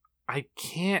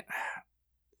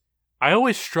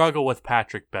always struggle with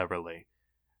Patrick Beverley.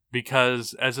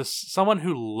 Because as someone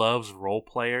who loves role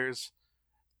players,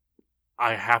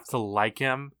 I have to like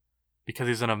him because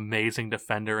he's an amazing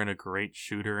defender and a great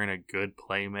shooter and a good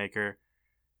playmaker.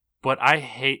 But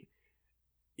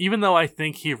even though I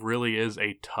think he really is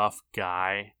a tough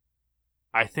guy,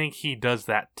 I think he does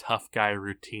that tough guy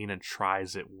routine and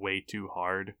tries it way too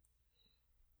hard.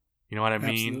 You know what I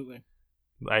mean? Absolutely.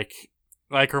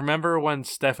 Like, remember when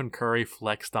Stephen Curry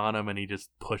flexed on him and he just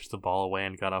pushed the ball away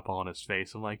and got up all in his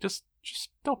face? I'm like, just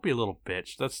don't be a little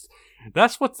bitch.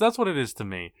 That's what it is to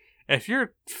me. If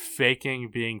you're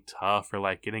faking being tough or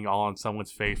like getting all on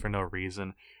someone's face for no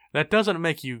reason, that doesn't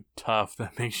make you tough.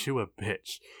 That makes you a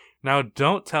bitch. Now,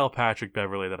 don't tell Patrick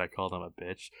Beverley that I called him a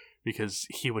bitch because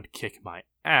he would kick my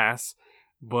ass.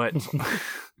 But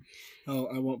oh,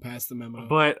 I won't pass the memo.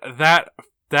 But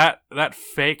that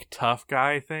fake tough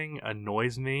guy thing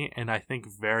annoys me, and I think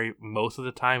most of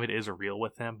the time it is real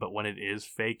with him, but when it is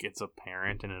fake, it's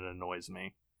apparent and it annoys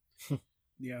me.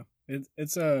 Yeah,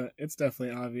 it's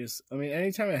definitely obvious. I mean,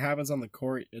 anytime it happens on the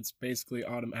court, it's basically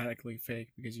automatically fake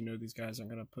because you know these guys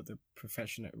aren't going to put their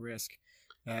profession at risk.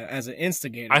 As an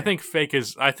instigator, I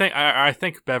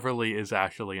think Beverly is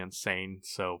actually insane,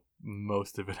 so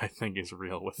most of it I think is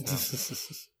real with him.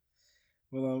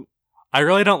 Well, I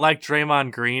really don't like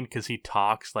Draymond Green because he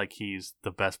talks like he's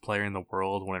the best player in the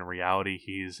world when in reality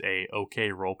he's a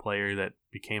okay role player that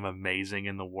became amazing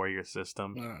in the Warrior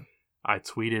system. I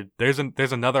tweeted,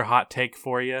 there's another hot take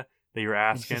for you that you're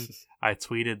asking. I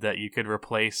tweeted that you could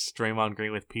replace Draymond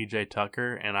Green with PJ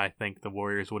Tucker, and I think the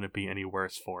Warriors wouldn't be any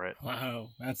worse for it.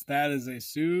 Wow, that is a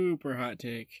super hot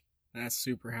take. That's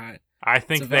super hot. I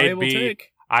think they'd be.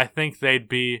 Take. I think they'd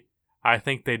be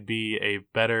a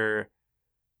better.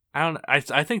 I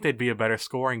think they'd be a better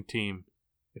scoring team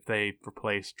if they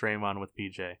replaced Draymond with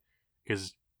PJ,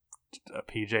 because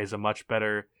PJ is a much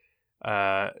better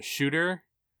shooter,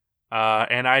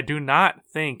 and I do not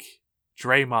think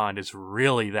Draymond is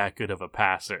really that good of a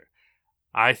passer.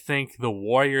 I think the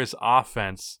Warriors'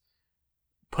 offense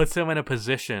puts him in a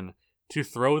position to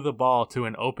throw the ball to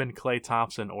an open Klay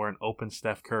Thompson or an open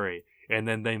Steph Curry, and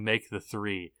then they make the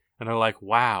three. And they're like,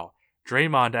 wow,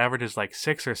 Draymond averages like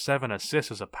 6 or 7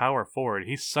 assists as a power forward.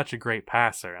 He's such a great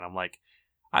passer. And I'm like,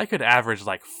 I could average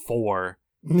like 4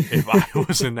 if I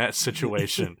was in that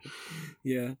situation.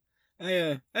 Yeah.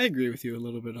 I agree with you a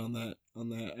little bit on that.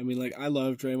 I mean, like, I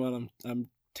love Draymond. I'm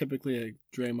typically a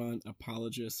Draymond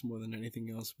apologist more than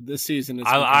anything else. But this season is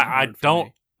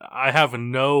I have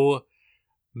no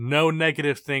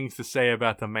negative things to say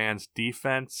about the man's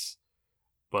defense,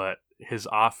 but his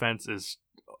offense is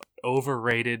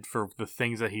overrated for the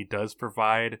things that he does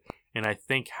provide, and I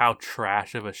think how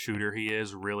trash of a shooter he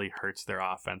is really hurts their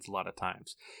offense a lot of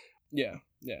times. Yeah.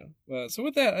 So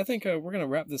with that, I think we're gonna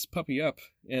wrap this puppy up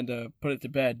and put it to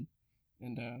bed,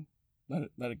 and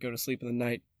let it go to sleep in the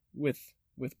night with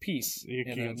peace. You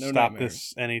and, can no stop nightmares.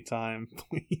 this anytime,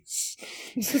 please.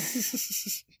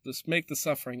 Just make the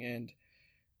suffering end.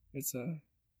 It's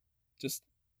just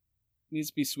needs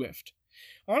to be swift.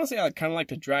 Honestly, I'd kind of like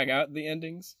to drag out the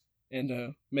endings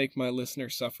and make my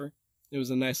listeners suffer. It was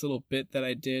a nice little bit that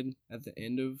I did at the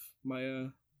end of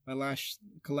my my last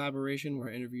collaboration where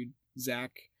I interviewed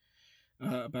Zach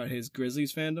about his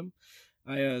Grizzlies fandom.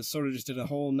 I sort of just did a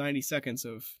whole 90 seconds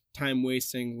of time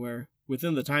wasting where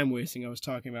within the time wasting I was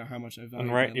talking about how much I value.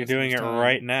 And right, you're doing it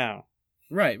right now.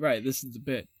 Right. This is the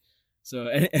bit. So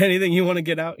anything you want to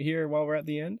get out here while we're at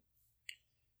the end?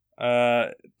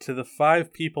 To the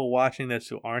 5 people watching this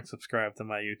who aren't subscribed to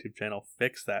my YouTube channel,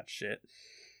 fix that shit.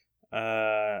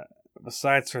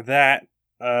 Besides for that,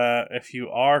 if you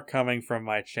are coming from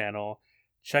my channel,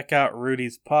 check out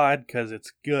Rudy's pod, because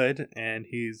it's good, and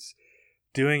he's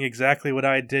doing exactly what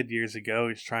I did years ago.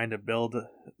 He's trying to build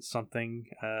something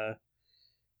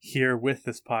here with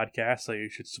this podcast, so you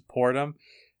should support him.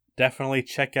 Definitely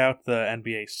check out the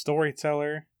NBA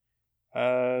Storyteller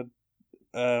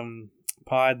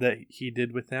pod that he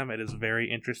did with him. It is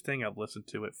very interesting. I've listened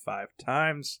to it 5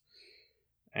 times.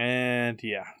 And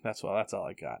yeah, that's all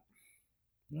I got.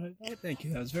 Thank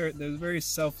you. That was very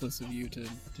selfless of you to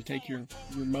take your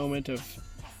moment of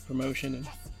promotion and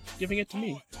giving it to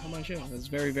me on my show. That was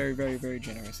very, very, very, very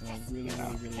generous, and I really,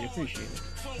 really, really appreciate it.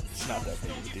 It's not that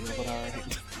big of a deal, but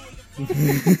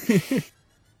alright.